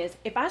saying is,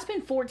 if I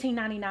spend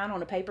 $14.99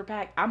 on a paper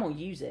pack, I'm going to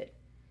use it.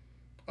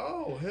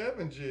 Oh,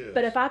 heavens, yes.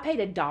 But if I paid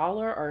 $1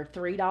 or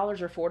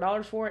 $3 or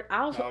 $4 for it,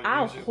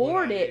 I'll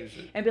hoard it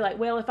and be like,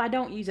 well, if I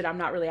don't use it, I'm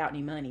not really out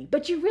any money.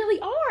 But you really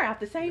are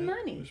out the same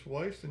money. Just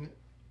wasting it.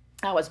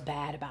 I was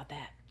bad about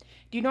that.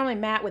 Do you normally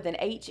mat with an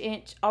 1/8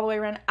 inch all the way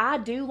around? I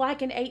do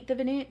like an 1/8 of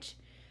an inch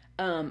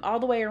all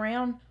the way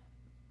around.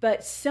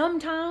 But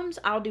sometimes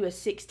I'll do a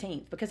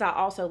 16th because I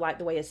also like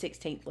the way a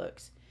 16th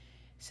looks.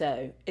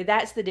 So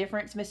that's the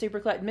difference, Miss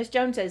Superclut. Miss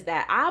Jones says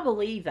that. I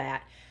believe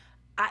that.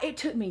 It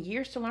took me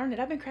years to learn it.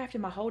 I've been crafting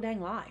my whole dang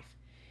life.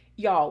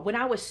 Y'all, when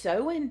I was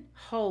sewing,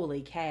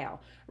 holy cow.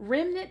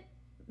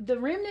 The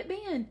remnant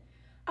bin,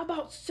 I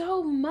bought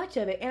so much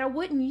of it and I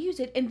wouldn't use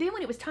it. And then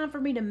when it was time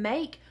for me to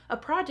make a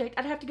project,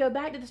 I'd have to go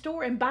back to the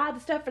store and buy the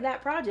stuff for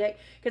that project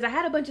because I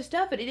had a bunch of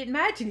stuff but it didn't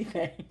match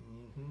anything.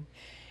 Mm-hmm.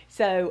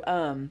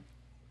 So,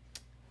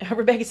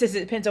 Rebecca says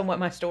it depends on what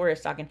my store is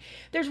stocking.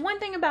 There's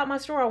one thing about my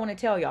store I want to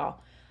tell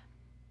y'all.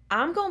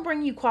 I'm going to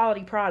bring you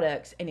quality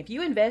products, and if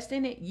you invest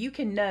in it, you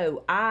can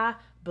know I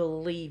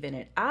believe in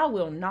it. I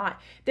will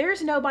not.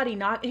 There's nobody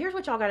here's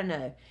what y'all got to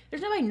know.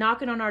 There's nobody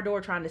knocking on our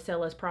door trying to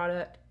sell us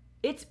product.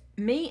 It's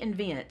me and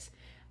Vince.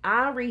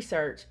 I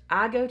research.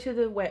 I go to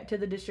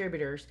the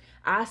distributors.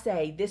 I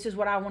say, this is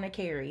what I want to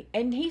carry.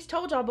 And he's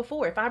told y'all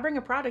before, if I bring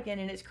a product in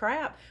and it's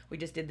crap, we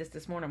just did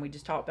this morning. We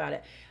just talked about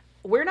it.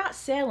 We're not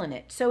selling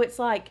it. So it's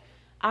like,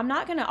 I'm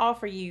not going to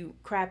offer you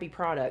crappy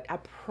product. I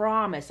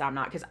promise I'm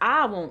not, because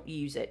I won't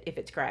use it if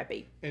it's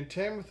crappy. And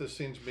Tamitha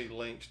sends me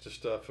links to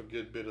stuff a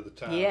good bit of the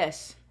time.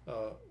 Yes.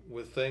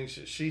 With things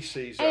that she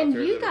sees and out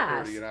there that guys,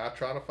 are pretty, and I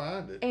try to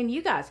find it. And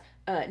you guys,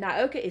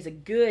 Naoka is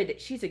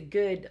she's a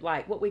good,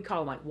 like, what we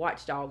call, like,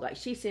 watchdog. Like,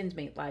 she sends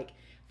me, like,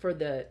 for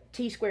the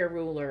T-square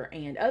ruler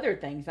and other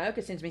things.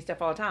 Naoka sends me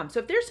stuff all the time. So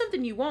if there's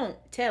something you want,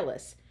 tell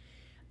us.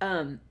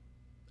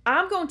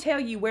 I'm going to tell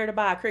you where to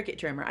buy a Cricut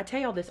trimmer. I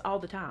tell y'all this all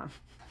the time.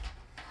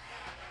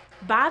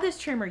 Buy this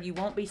trimmer. You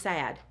won't be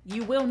sad.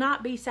 You will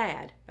not be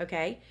sad,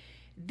 okay?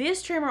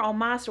 This trimmer on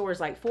my store is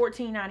like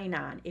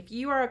 $14.99. If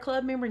you are a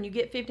club member and you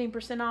get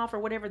 15% off or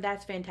whatever,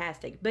 that's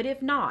fantastic. But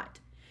if not,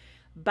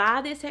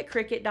 buy this at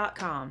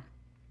Cricut.com.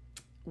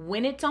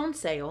 When it's on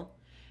sale,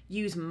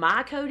 Use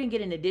my code and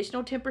get an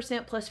additional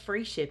 10% plus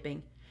free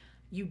shipping.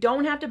 You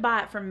don't have to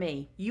buy it from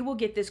me. You will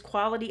get this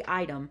quality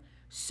item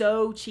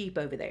so cheap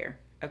over there.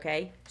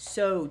 Okay?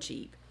 So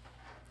cheap.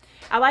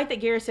 I like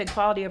that Gareth said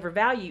quality over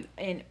value.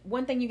 And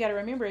one thing you got to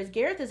remember is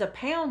Gareth is a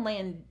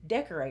Poundland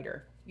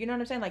decorator. You know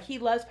what I'm saying? Like, he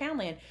loves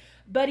Poundland,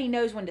 but he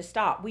knows when to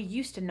stop. We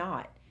used to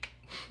not.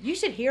 You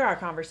should hear our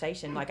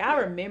conversation. Like, I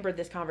remember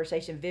this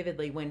conversation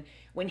vividly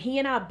when he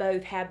and I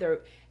both had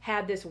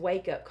this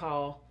wake up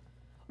call.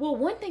 Well,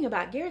 one thing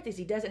about Gareth is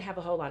he doesn't have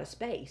a whole lot of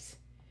space.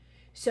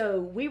 So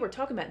we were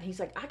talking about it, and he's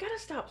like, I got to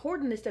stop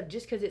hoarding this stuff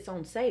just because it's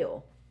on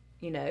sale.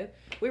 You know,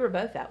 we were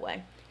both that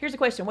way. Here's a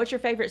question. What's your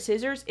favorite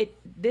scissors?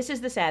 This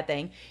is the sad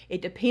thing.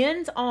 It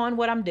depends on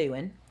what I'm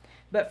doing.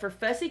 But for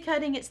fussy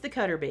cutting, it's the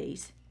Cutter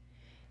Bees.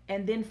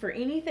 And then for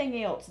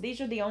anything else,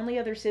 these are the only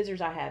other scissors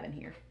I have in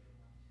here.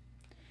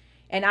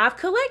 And I've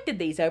collected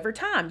these over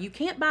time. You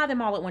can't buy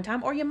them all at one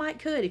time, or you might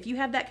could. If you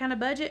have that kind of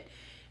budget,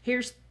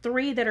 here's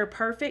 3 that are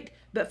perfect.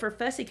 But for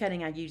fussy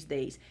cutting, I use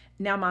these.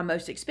 Now, my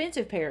most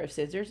expensive pair of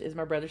scissors is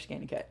my brother's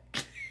Scanny Cut.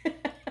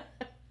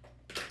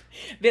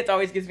 Vince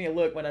always gives me a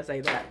look when I say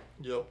that.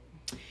 Yep.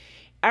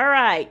 All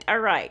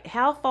right.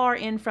 How far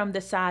in from the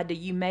side do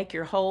you make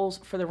your holes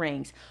for the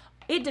rings?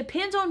 It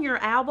depends on your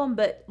album,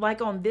 but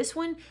like on this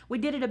one, we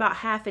did it about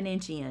 1/2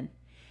 inch in.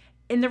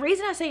 And the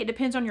reason I say it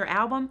depends on your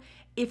album,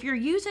 if you're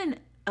using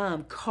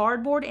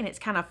cardboard and it's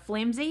kind of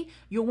flimsy,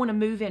 you'll want to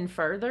move in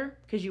further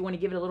because you want to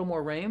give it a little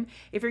more room.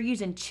 If you're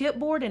using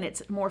chipboard and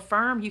it's more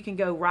firm, you can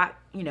go right,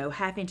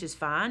 1/2 inch is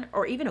fine,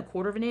 or even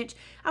 1/4 inch.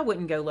 I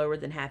wouldn't go lower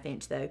than 1/2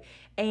 inch though.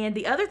 And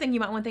the other thing you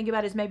might want to think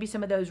about is maybe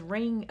some of those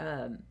ring,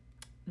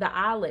 the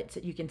eyelets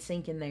that you can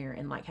sink in there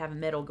and like have a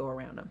metal go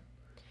around them.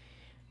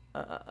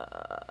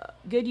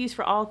 Good use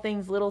for all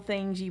things, little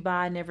things you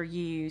buy, never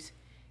use.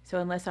 So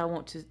unless I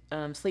want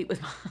to sleep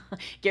with my...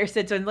 Gareth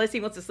said, so unless he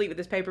wants to sleep with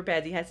his paper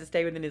pads, he has to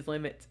stay within his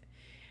limits.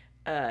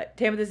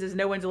 Tamitha says,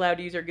 no one's allowed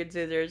to use our good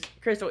scissors.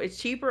 Crystal, it's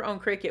cheaper on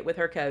Cricut with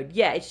her code.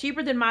 Yeah, it's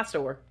cheaper than my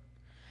store.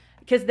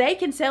 Because they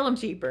can sell them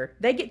cheaper.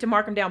 They get to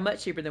mark them down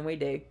much cheaper than we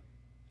do.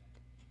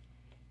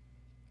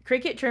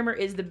 Cricut trimmer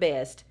is the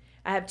best.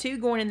 I have 2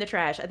 going in the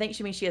trash. I think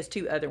she means she has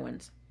 2 other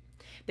ones.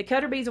 The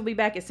Cutter Bees will be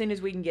back as soon as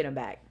we can get them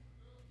back.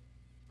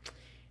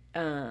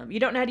 You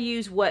don't know how to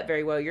use what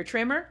very well? Your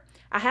trimmer?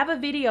 I have a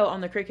video on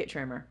the Cricut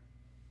trimmer.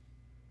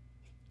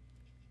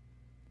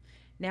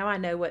 Now I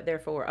know what they're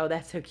for. Oh,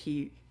 that's so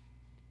cute.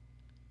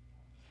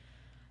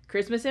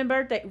 Christmas and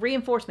birthday.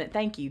 Reinforcement.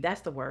 Thank you. That's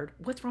the word.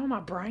 What's wrong with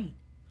my brain?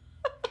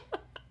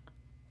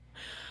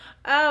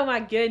 Oh, my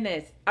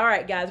goodness. All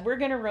right, guys. We're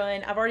going to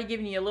run. I've already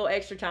given you a little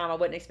extra time I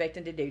wasn't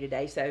expecting to do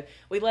today. So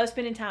we love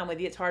spending time with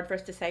you. It's hard for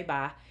us to say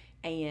bye.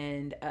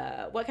 And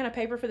what kind of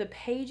paper for the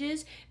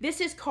pages?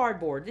 This is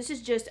cardboard. This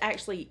is just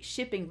actually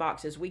shipping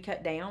boxes we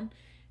cut down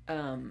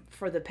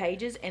for the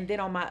pages. And then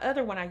on my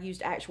other one, I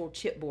used actual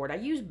chipboard. I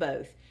use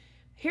both.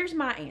 Here's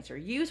my answer.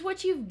 Use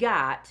what you've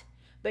got,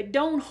 but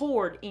don't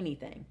hoard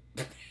anything.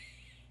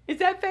 Is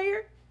that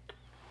fair?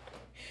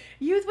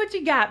 Use what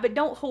you got, but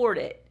don't hoard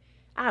it.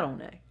 I don't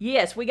know.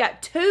 Yes, we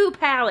got 2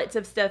 pallets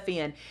of stuff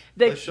in.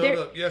 They showed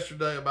up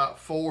yesterday about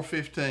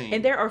 4:15.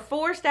 And there are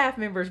 4 staff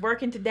members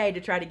working today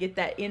to try to get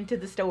that into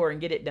the store and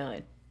get it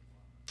done.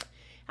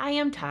 I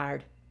am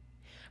tired.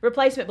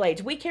 Replacement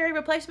blades. We carry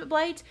replacement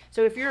blades.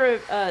 So if you're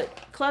a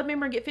club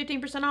member and get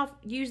 15% off,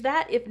 use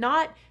that. If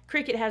not,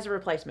 Cricut has a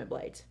replacement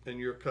blades. And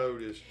your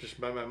code is just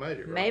Maymay Made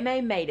It, right?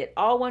 Maymay Made It.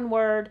 All one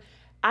word.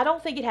 I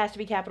don't think it has to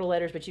be capital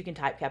letters, but you can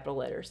type capital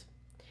letters.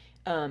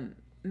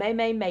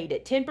 Maymay Made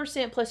It.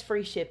 10% plus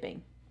free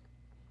shipping.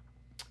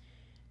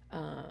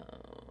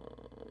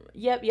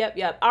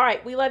 Yep. All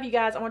right, we love you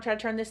guys. I'm going to try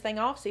to turn this thing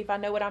off, see if I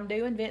know what I'm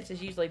doing. Vince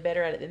is usually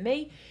better at it than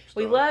me.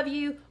 We love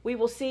you. We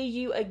will see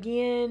you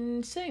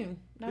again soon.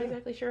 Not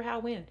exactly sure how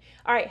when.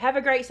 All right, have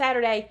a great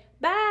Saturday.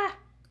 Bye.